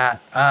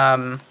format.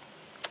 Oh,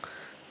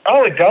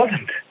 it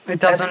doesn't? It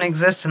doesn't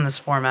exist in this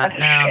format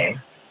now.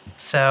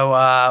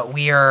 So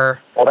we are...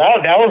 Well,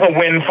 that was a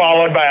win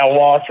followed by a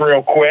loss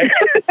real quick.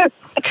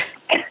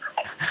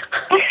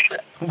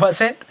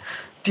 Was it?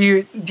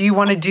 Do you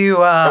want to do...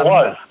 It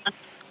was.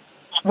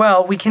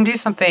 Well, we can do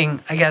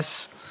something, I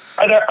guess...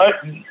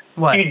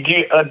 What?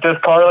 Does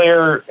Carly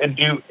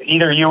do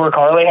either you or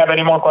Carly have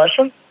any more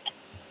questions?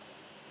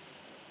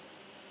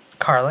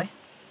 Carly?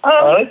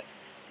 Carly?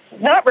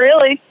 Not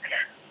really.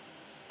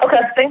 Okay.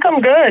 I think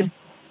I'm good.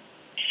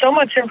 So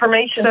much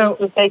information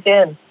to take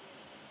in.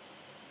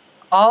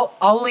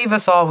 I'll leave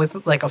us all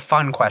with like a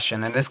fun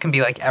question, and this can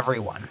be like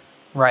everyone,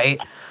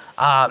 right?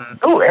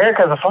 Eric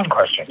has a fun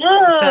question.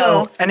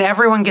 So, and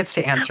everyone gets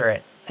to answer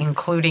it,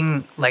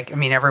 including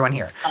everyone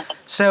here.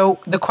 So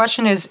the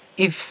question is,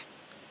 if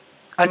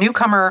a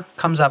newcomer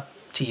comes up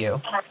to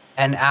you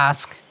and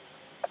asks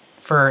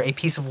for a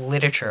piece of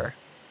literature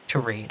to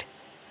read,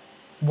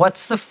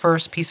 what's the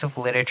first piece of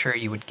literature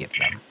you would give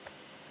them?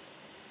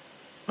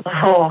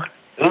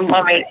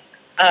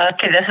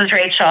 Okay, this is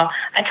Rachel.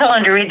 I tell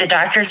them to read the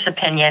Doctor's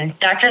Opinion.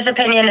 Doctor's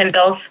Opinion and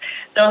Bill's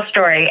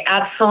story.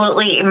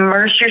 Absolutely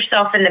immerse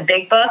yourself in the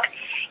Big Book.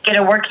 Get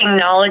a working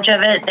knowledge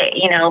of it,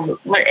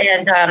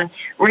 and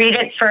read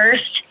it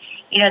first.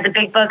 You know, the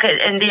Big Book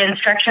and the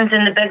instructions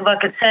in the Big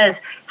Book, it says,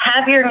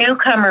 have your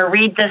newcomer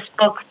read this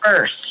book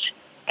first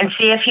and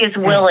see if he is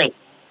willing.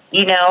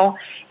 You know,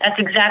 that's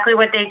exactly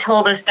what they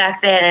told us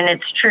back then, and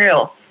it's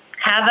true.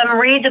 Have them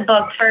read the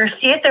book first.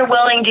 See if they're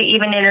willing to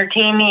even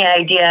entertain the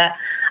idea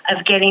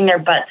of getting their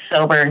butt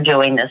sober and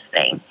doing this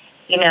thing,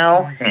 you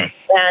know?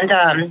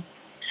 And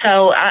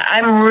so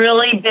I'm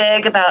really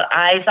big about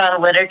eyes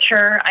on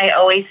literature. I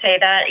always say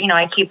that. You know,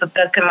 I keep a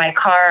book in my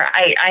car.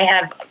 I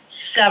have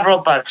several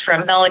books,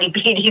 from Melody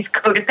Beattie's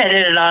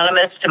Codependent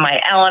Anonymous to my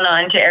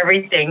Al-Anon to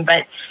everything.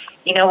 But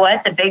you know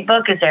what? The Big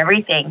Book is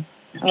everything.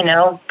 You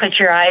know, put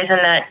your eyes on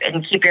that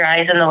and keep your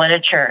eyes on the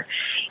literature.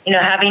 You know,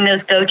 having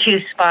those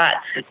go-to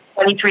spots,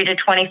 23 to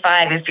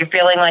 25, if you're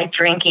feeling like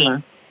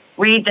drinking,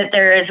 read that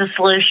there is a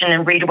solution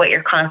and read what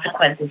your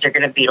consequences are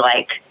going to be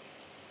like.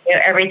 You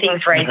know,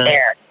 everything's right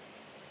there.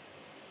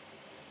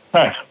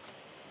 Nice.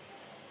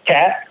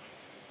 Kat?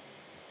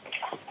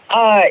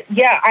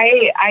 Yeah,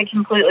 I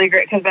completely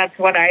agree, because that's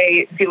what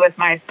I do with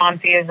my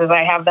sponsees is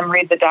I have them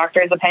read the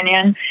doctor's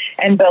opinion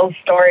and Bill's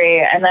story,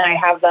 and then I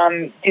have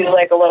them do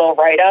like a little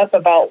write-up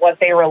about what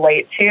they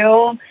relate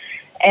to.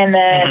 And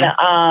then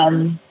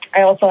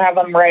I also have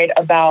them write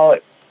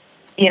about,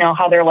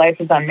 how their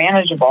life is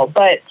unmanageable.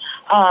 But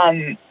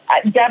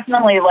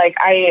definitely, like,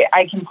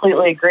 I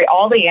completely agree.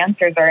 All the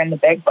answers are in the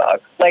big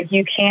book. Like,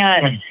 you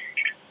can't,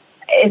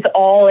 it's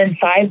all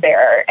inside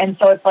there. And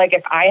so it's like,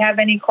 if I have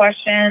any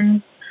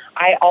questions,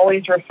 I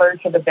always refer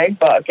to the big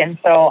book. And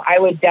so I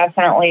would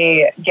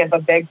definitely give a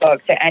big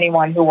book to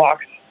anyone who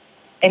walks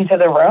into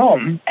the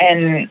room.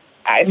 And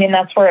I mean,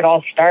 that's where it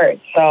all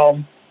starts. So,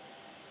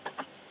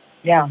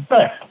 yeah.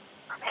 Nice.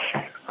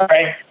 All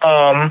right.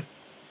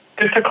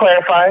 Just to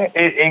clarify,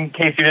 in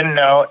case you didn't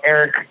know,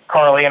 Eric,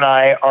 Carly, and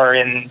I are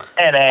in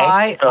NA.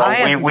 I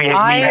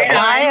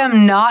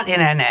am not in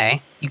NA.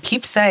 You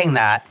keep saying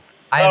that.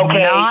 I am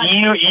not.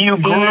 You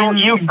grew up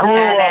in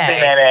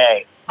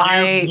NA.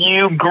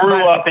 You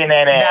grew up in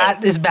NA.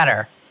 That is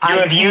better. You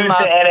have used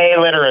the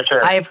NA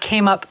literature. I have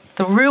came up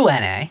through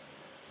NA,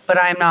 but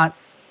I am not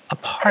a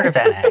part of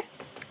NA.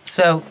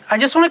 So I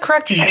just want to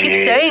correct you. You keep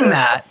saying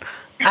that.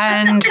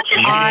 And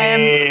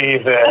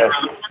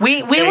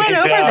we went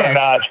over this.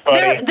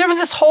 There was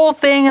this whole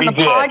thing in the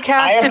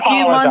podcast a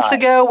few months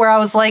ago where I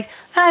was like,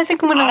 I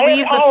think I'm going to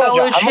leave the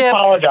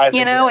fellowship,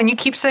 and you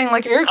keep saying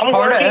like Eric's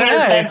part of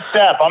NA. Next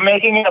step. I'm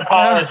making an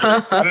apology.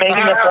 I'm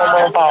making a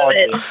formal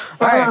apology.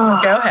 All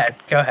right,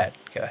 go ahead.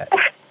 I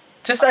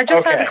just had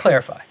to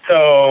clarify.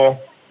 So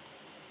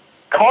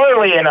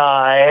Carly and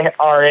I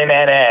are in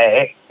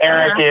NA.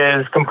 Eric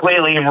is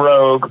completely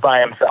rogue by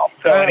himself.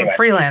 So anyway,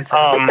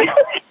 freelancing.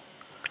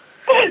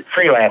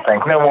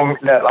 Freelancing. No,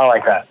 I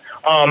like that.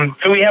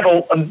 So we have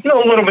a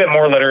little bit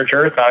more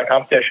literature. It's not a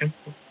competition.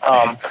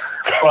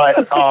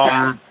 But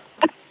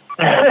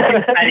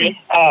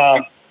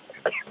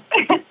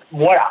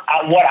what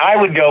I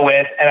would go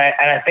with, and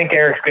I think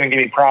Eric's going to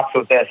give me props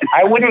with this,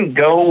 I wouldn't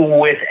go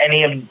with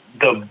any of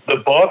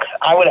the books.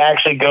 I would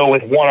actually go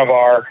with one of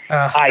our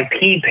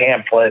IP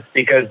pamphlets,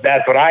 because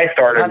that's what I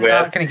started with.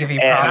 I'm not going to give you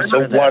props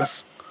for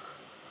this.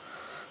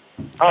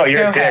 Oh,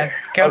 you're a dick.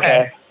 Go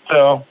ahead.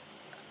 So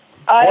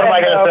what am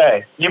I going to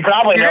say? You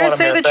probably know what I'm going to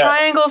say. You're going to say the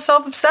triangle of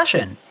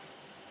self-obsession.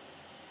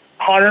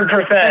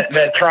 100%,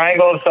 that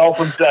triangle of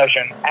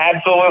self-obsession.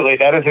 Absolutely.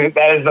 That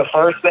is the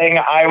first thing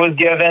I was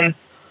given,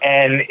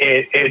 and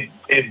it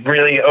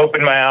really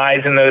opened my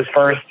eyes in those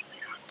first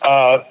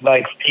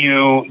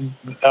few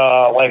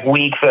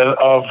weeks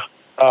of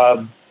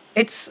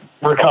it's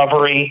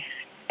recovery,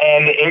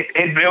 and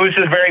it was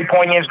just very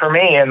poignant for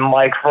me, and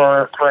like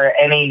for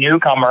any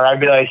newcomer, I'd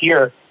be like,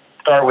 here,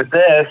 start with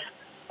this,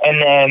 and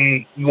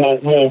then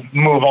we'll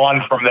move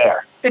on from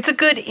there. It's a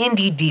good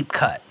indie deep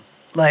cut.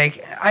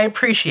 Like, I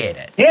appreciate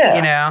it.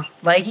 Yeah.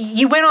 Like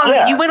you went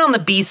on the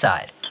B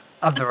side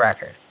of the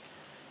record.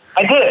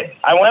 I did.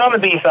 I went on the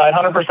B side,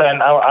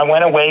 100%. I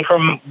went away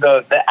from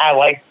the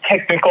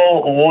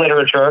technical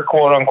literature,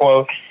 quote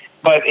unquote.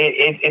 But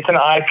it's an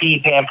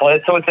IP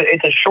pamphlet, so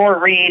it's a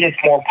short read. It's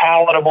more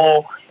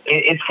palatable.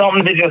 It's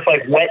something to just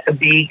like wet the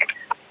beak.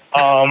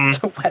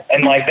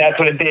 And like that's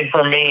what it did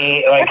for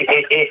me. Like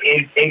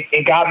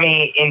it got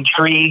me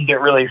intrigued. It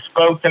really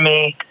spoke to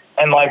me.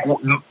 And like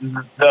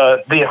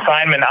the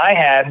assignment I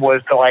had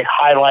was to like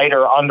highlight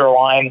or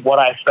underline what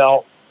I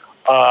felt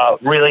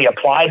really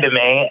applied to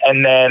me.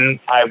 And then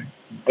I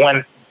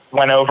went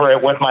over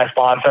it with my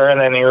sponsor,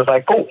 and then he was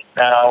like, "Cool,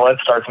 now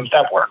let's start some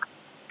step work."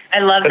 I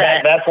love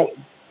that.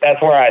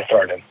 That's where I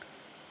started.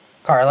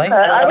 Carly,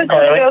 I was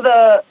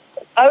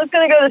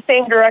going to go the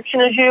same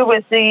direction as you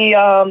with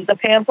the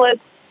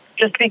pamphlets,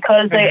 just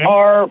because they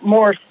are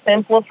more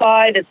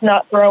simplified. It's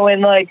not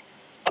throwing like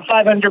a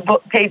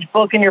 500-page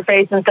book in your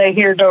face and say,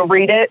 "Here, go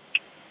read it."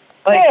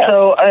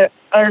 So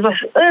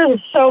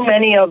there's so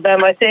many of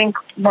them. I think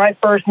my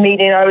first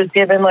meeting, I was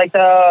given like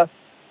the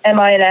 "Am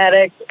I an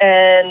Addict?"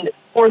 and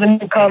for the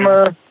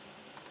newcomer,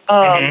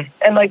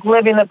 and like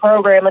living the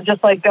program, and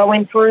just like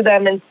going through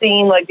them and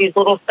seeing like these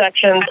little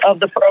sections of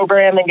the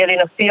program and getting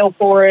a feel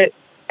for it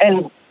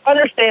and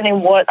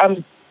understanding what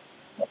I'm,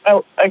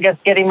 I guess,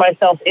 getting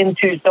myself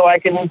into, so I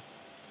can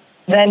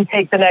then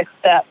take the next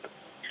step.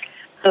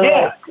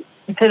 So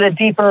to the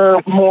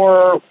deeper,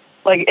 more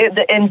like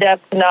the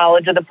in-depth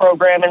knowledge of the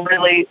program, and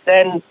really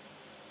then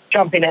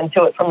jumping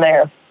into it from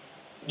there.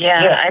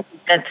 I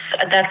think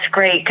that's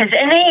great, because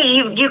NA,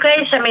 you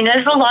guys, I mean,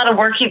 there's a lot of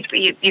work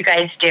you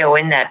guys do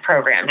in that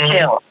program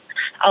too.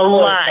 A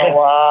lot.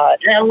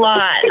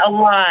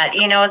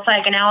 You know, it's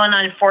like an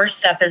Al-Anon 4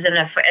 stuff is in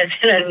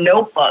a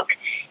notebook.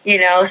 You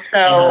know,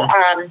 so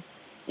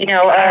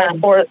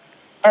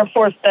our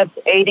 4 steps,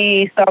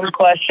 80 some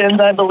questions,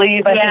 I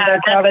believe. I think I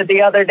counted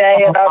the other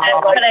day, and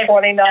I'm like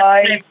 29.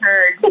 That's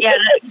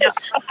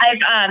what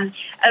I've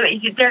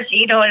heard. There's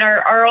in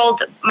our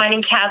old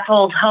Mining Cats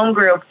old home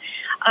group.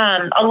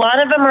 A lot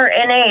of them are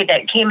NA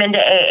that came into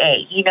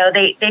AA. You know,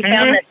 they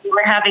found that they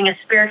were having a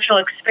spiritual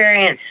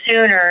experience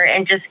sooner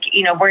and just,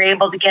 were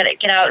able to get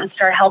out and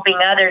start helping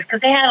others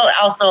because they had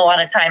also a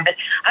lot of time. But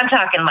I'm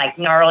talking like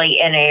gnarly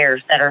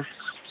NAers that are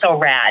so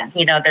rad.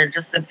 They're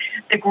just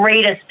the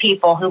greatest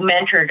people who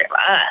mentored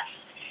us.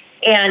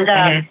 And,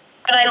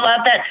 but I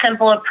love that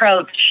simple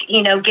approach,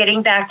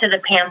 getting back to the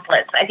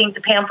pamphlets. I think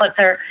the pamphlets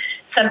are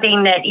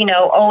something that,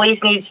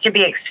 always needs to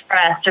be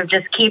expressed, or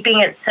just keeping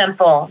it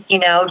simple,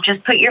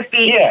 just put your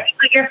feet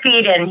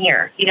in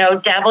here,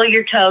 dabble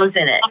your toes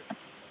in it.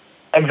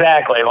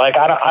 Exactly. Like,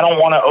 I don't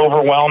want to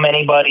overwhelm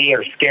anybody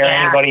or scare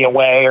anybody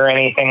away or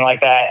anything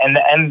like that.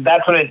 And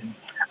that's what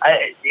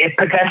it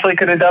potentially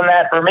could have done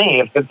that for me.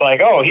 If it's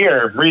like, oh,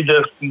 here, read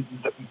this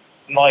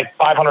like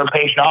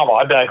 500-page novel,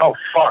 I'd be like, oh,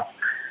 fuck.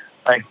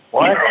 Like,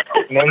 what?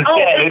 And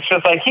instead, it's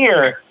just like,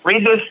 here,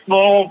 read this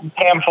little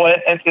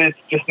pamphlet. It's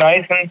just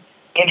nice and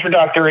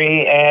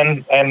introductory,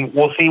 and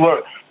we'll see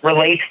what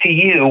relates to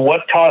you,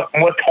 what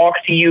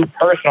talks to you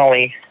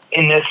personally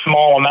in this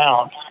small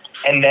amount,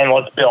 and then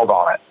let's build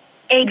on it.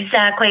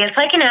 Exactly. It's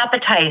like an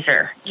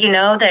appetizer,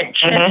 that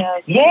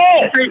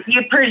just,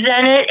 you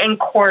present it in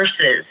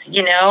courses,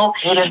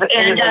 It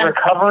is a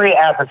recovery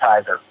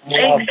appetizer.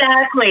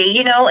 Exactly.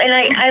 And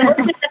I looked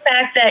at the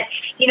fact that,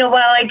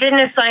 while I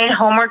didn't assign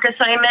homework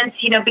assignments,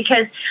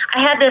 because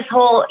I had this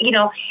whole,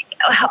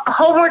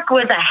 homework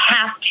was a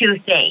have-to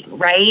thing,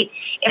 right?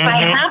 If I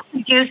have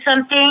to do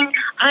something,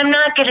 I'm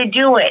not going to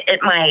do it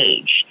at my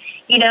age.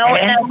 And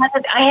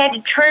I had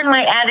to turn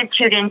my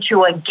attitude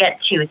into a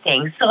get-to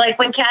thing. So, like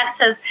when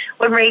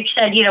Rach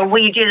said, will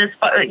you do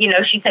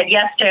this? She said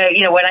yes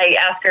to, when I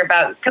asked her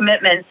about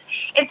commitments.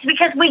 It's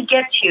because we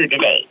get to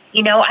today.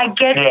 I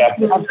get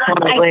to,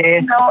 absolutely.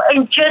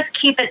 And just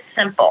keep it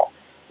simple.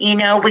 We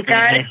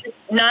got to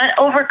not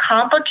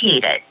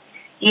overcomplicate it.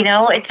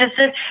 It's just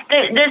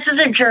this is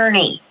a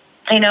journey.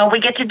 We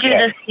get to do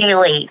this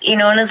daily.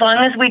 And as long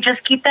as we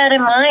just keep that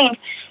in mind,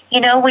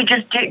 we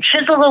just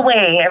chisel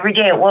away every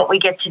day at what we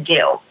get to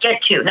do.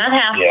 Get to, not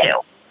have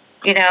to.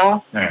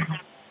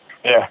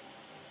 Yeah.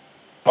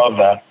 Love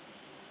that.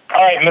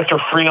 All right, Mr.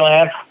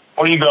 Freelance,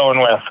 what are you going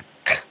with?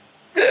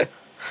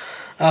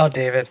 Oh,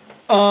 David.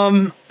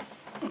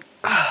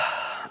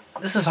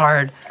 This is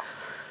hard.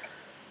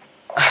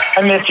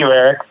 I miss you,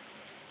 Eric.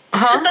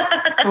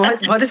 Huh?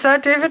 What is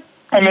that, David?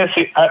 I miss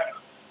you. I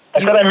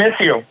said I miss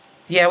you.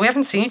 Yeah, we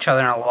haven't seen each other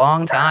in a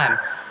long time.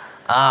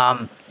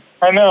 I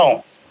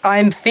know.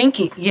 I'm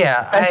thinking,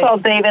 I saw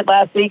David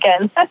last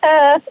weekend.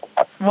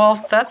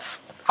 well,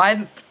 that's,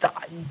 are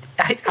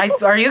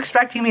you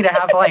expecting me to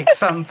have, like,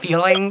 some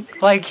feeling,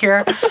 like,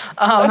 here?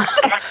 Oh,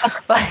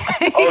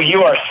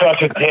 you are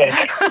such a dick.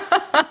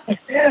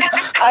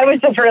 I was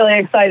just really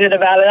excited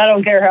about it. I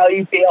don't care how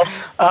you feel.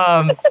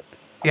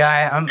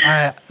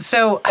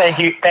 So...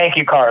 Thank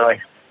you,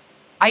 Carly.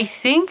 I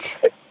think...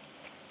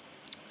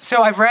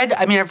 So I've read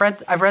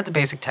the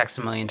basic text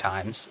a million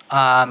times.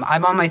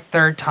 I'm on my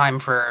third time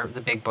for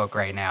the big book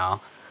right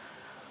now.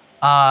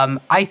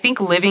 I think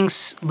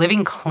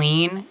living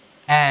clean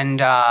and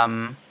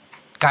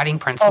guiding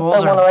principles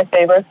one of my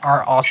favorites.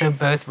 are also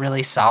both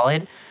really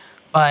solid.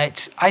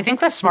 But I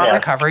think the Smart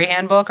Recovery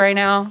Handbook right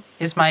now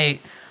is it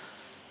might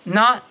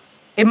not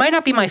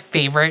be my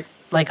favorite.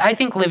 Like, I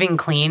think living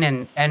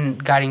clean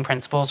and guiding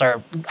principles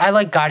I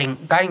like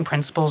guiding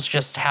principles,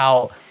 just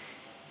how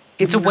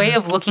it's a way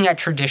of looking at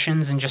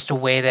traditions in just a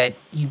way that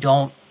you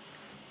don't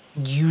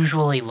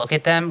usually look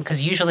at them,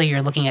 because usually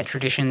you're looking at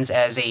traditions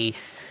as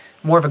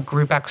more of a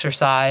group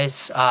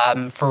exercise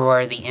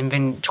for the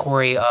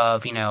inventory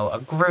of,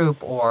 a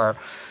group or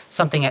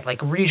something at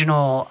like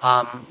regional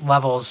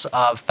levels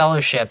of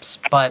fellowships.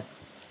 But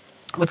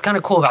what's kind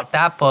of cool about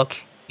that book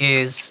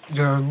is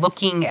you're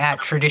looking at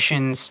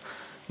traditions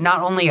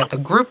not only at the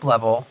group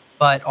level,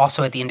 but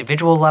also at the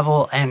individual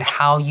level and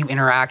how you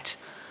interact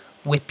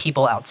with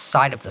people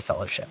outside of the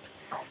fellowship.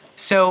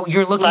 So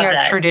you're looking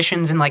at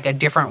traditions in like a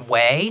different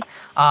way.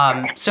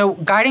 So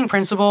guiding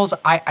principles,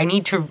 I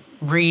need to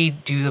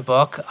redo the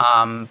book.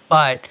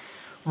 But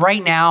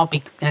right now,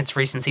 and it's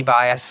recency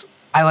bias,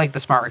 I like the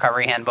Smart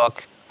Recovery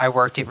Handbook. I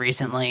worked it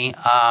recently.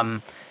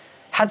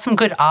 Had some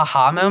good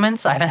aha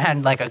moments. I haven't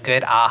had like a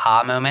good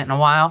aha moment in a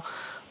while.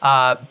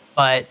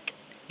 But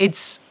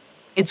it's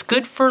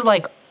good for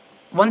like,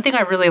 one thing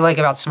I really like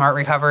about Smart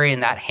Recovery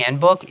in that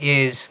handbook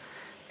is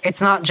it's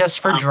not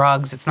just for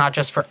drugs. It's not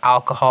just for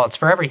alcohol. It's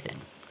for everything.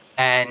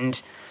 And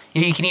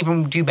you can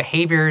even do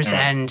behaviors.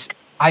 And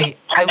I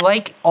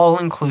like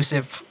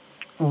all-inclusive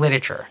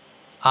literature.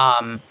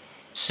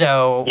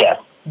 So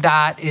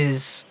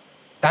that's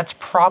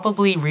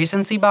probably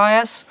recency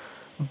bias.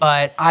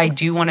 But I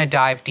do want to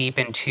dive deep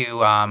into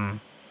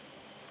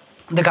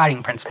the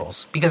guiding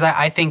principles, because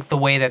I think the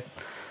way that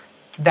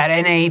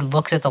NA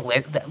looks at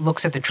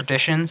the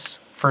traditions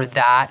for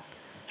that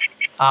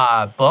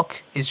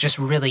book is just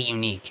really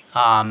unique,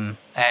 and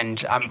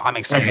I'm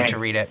excited to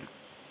read it.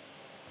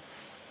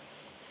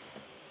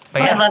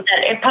 But I love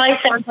that. It probably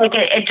sounds like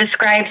it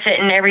describes it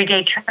in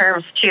everyday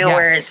terms too,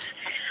 where it's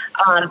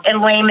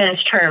in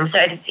layman's terms, so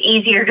it's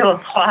easier to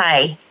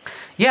apply.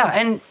 Yeah,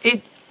 and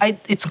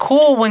it's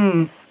cool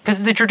when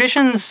because the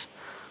traditions,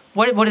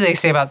 what do they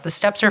say about the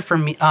steps are for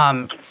me,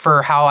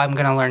 for how I'm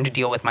going to learn to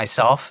deal with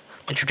myself.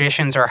 The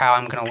traditions are how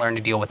I'm going to learn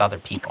to deal with other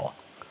people.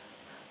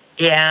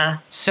 Yeah.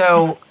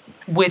 So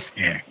with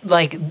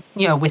like,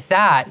 you know, with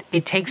that,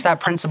 it takes that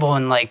principle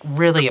and like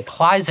really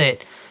applies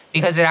it,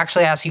 because it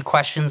actually asks you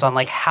questions on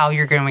like how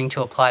you're going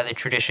to apply the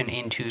tradition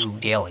into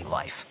daily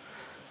life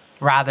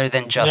rather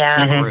than just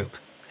the group.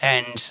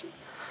 And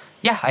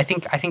yeah, I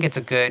think it's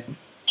a good,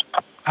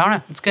 I don't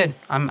know, it's good.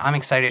 I'm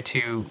excited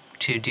to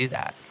do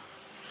that.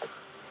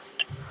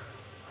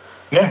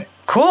 Yeah.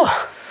 Cool.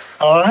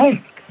 All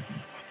right.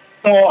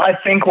 Well, I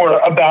think we're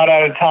about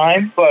out of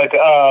time,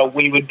 but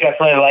we would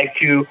definitely like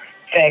to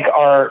thank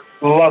our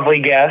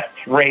lovely guests,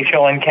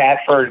 Rachel and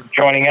Kat, for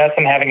joining us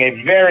and having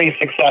a very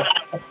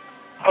successful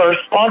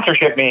first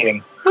sponsorship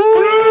meeting.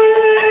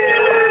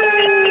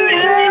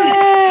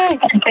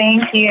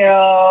 Thank you.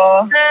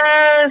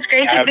 It's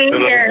great to be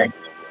here.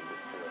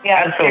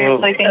 Yeah, Absolutely.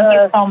 seriously, thank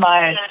you so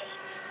much.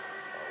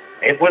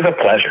 It was a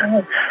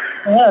pleasure.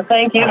 Yeah,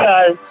 thank you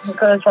guys. You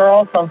guys are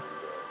awesome.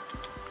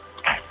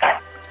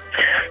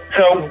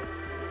 So,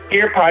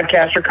 here at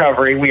Podcast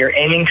Recovery, we are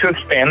aiming to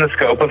expand the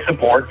scope of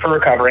support for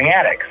recovering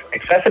addicts.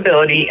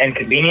 Accessibility and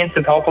convenience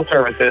of helpful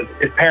services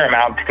is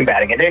paramount to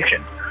combating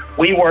addiction.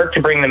 We work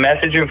to bring the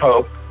message of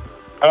hope,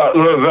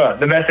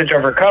 the message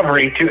of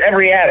recovery to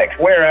every addict,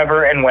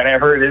 wherever and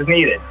whenever it is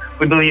needed.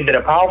 We believe that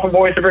a powerful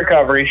voice of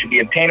recovery should be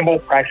obtainable,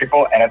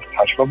 practical, and at the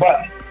touch of a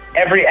button.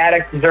 Every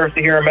addict deserves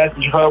to hear a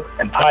message of hope,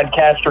 and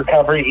Podcast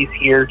Recovery is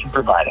here to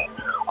provide it.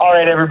 All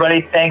right,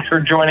 everybody, thanks for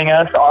joining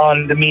us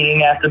on the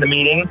meeting after the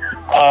meeting.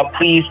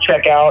 Please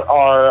check out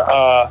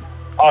our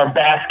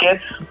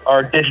baskets,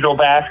 our digital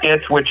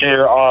baskets, which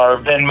are our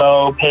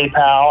Venmo,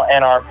 PayPal,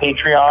 and our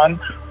Patreon.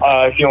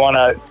 If you want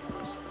to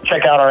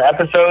check out our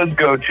episodes,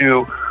 go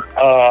to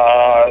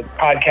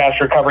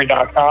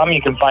podcastrecovery.com.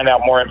 You can find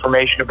out more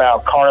information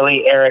about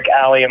Carly, Eric,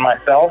 Allie, and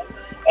myself.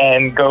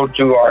 And go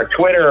to our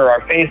Twitter, our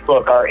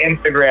Facebook, our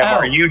Instagram,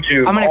 our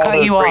YouTube. I'm going to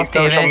cut you off,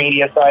 social David.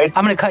 Media sites.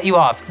 I'm going to cut you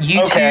off.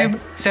 YouTube. Okay.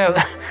 So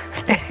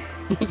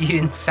you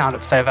didn't sound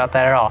upset about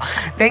that at all.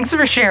 Thanks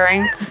for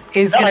sharing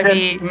is going to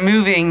be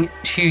moving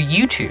to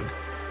YouTube.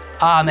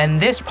 And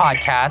this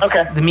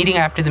podcast, The Meeting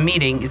After the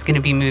Meeting, is going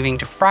to be moving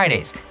to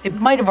Fridays. It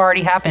might have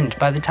already happened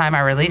by the time I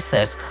release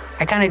this.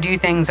 I kind of do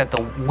things at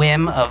the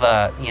whim of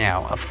a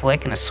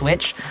flick and a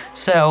switch.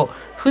 So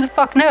who the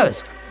fuck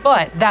knows?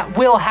 But that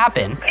will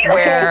happen,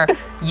 where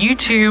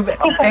YouTube,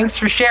 thanks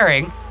for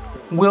sharing,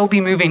 will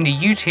be moving to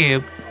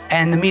YouTube,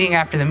 and The Meeting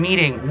After the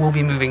Meeting will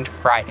be moving to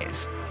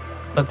Fridays.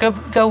 But go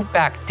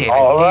back, David.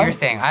 Do your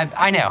thing.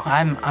 I know.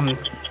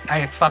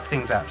 I fuck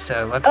things up.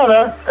 So let's.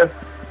 That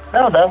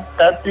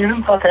you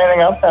didn't fuck anything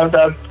up.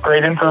 That's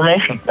great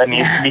information that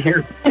needs to be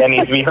here. That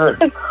needs to be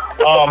heard.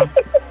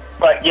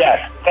 But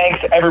yes,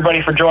 thanks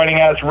everybody for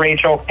joining us.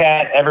 Rachel,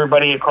 Kat,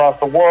 everybody across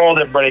the world,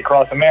 everybody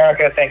across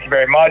America, thank you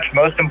very much.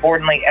 Most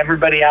importantly,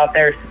 everybody out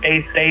there,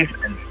 stay safe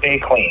and stay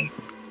clean.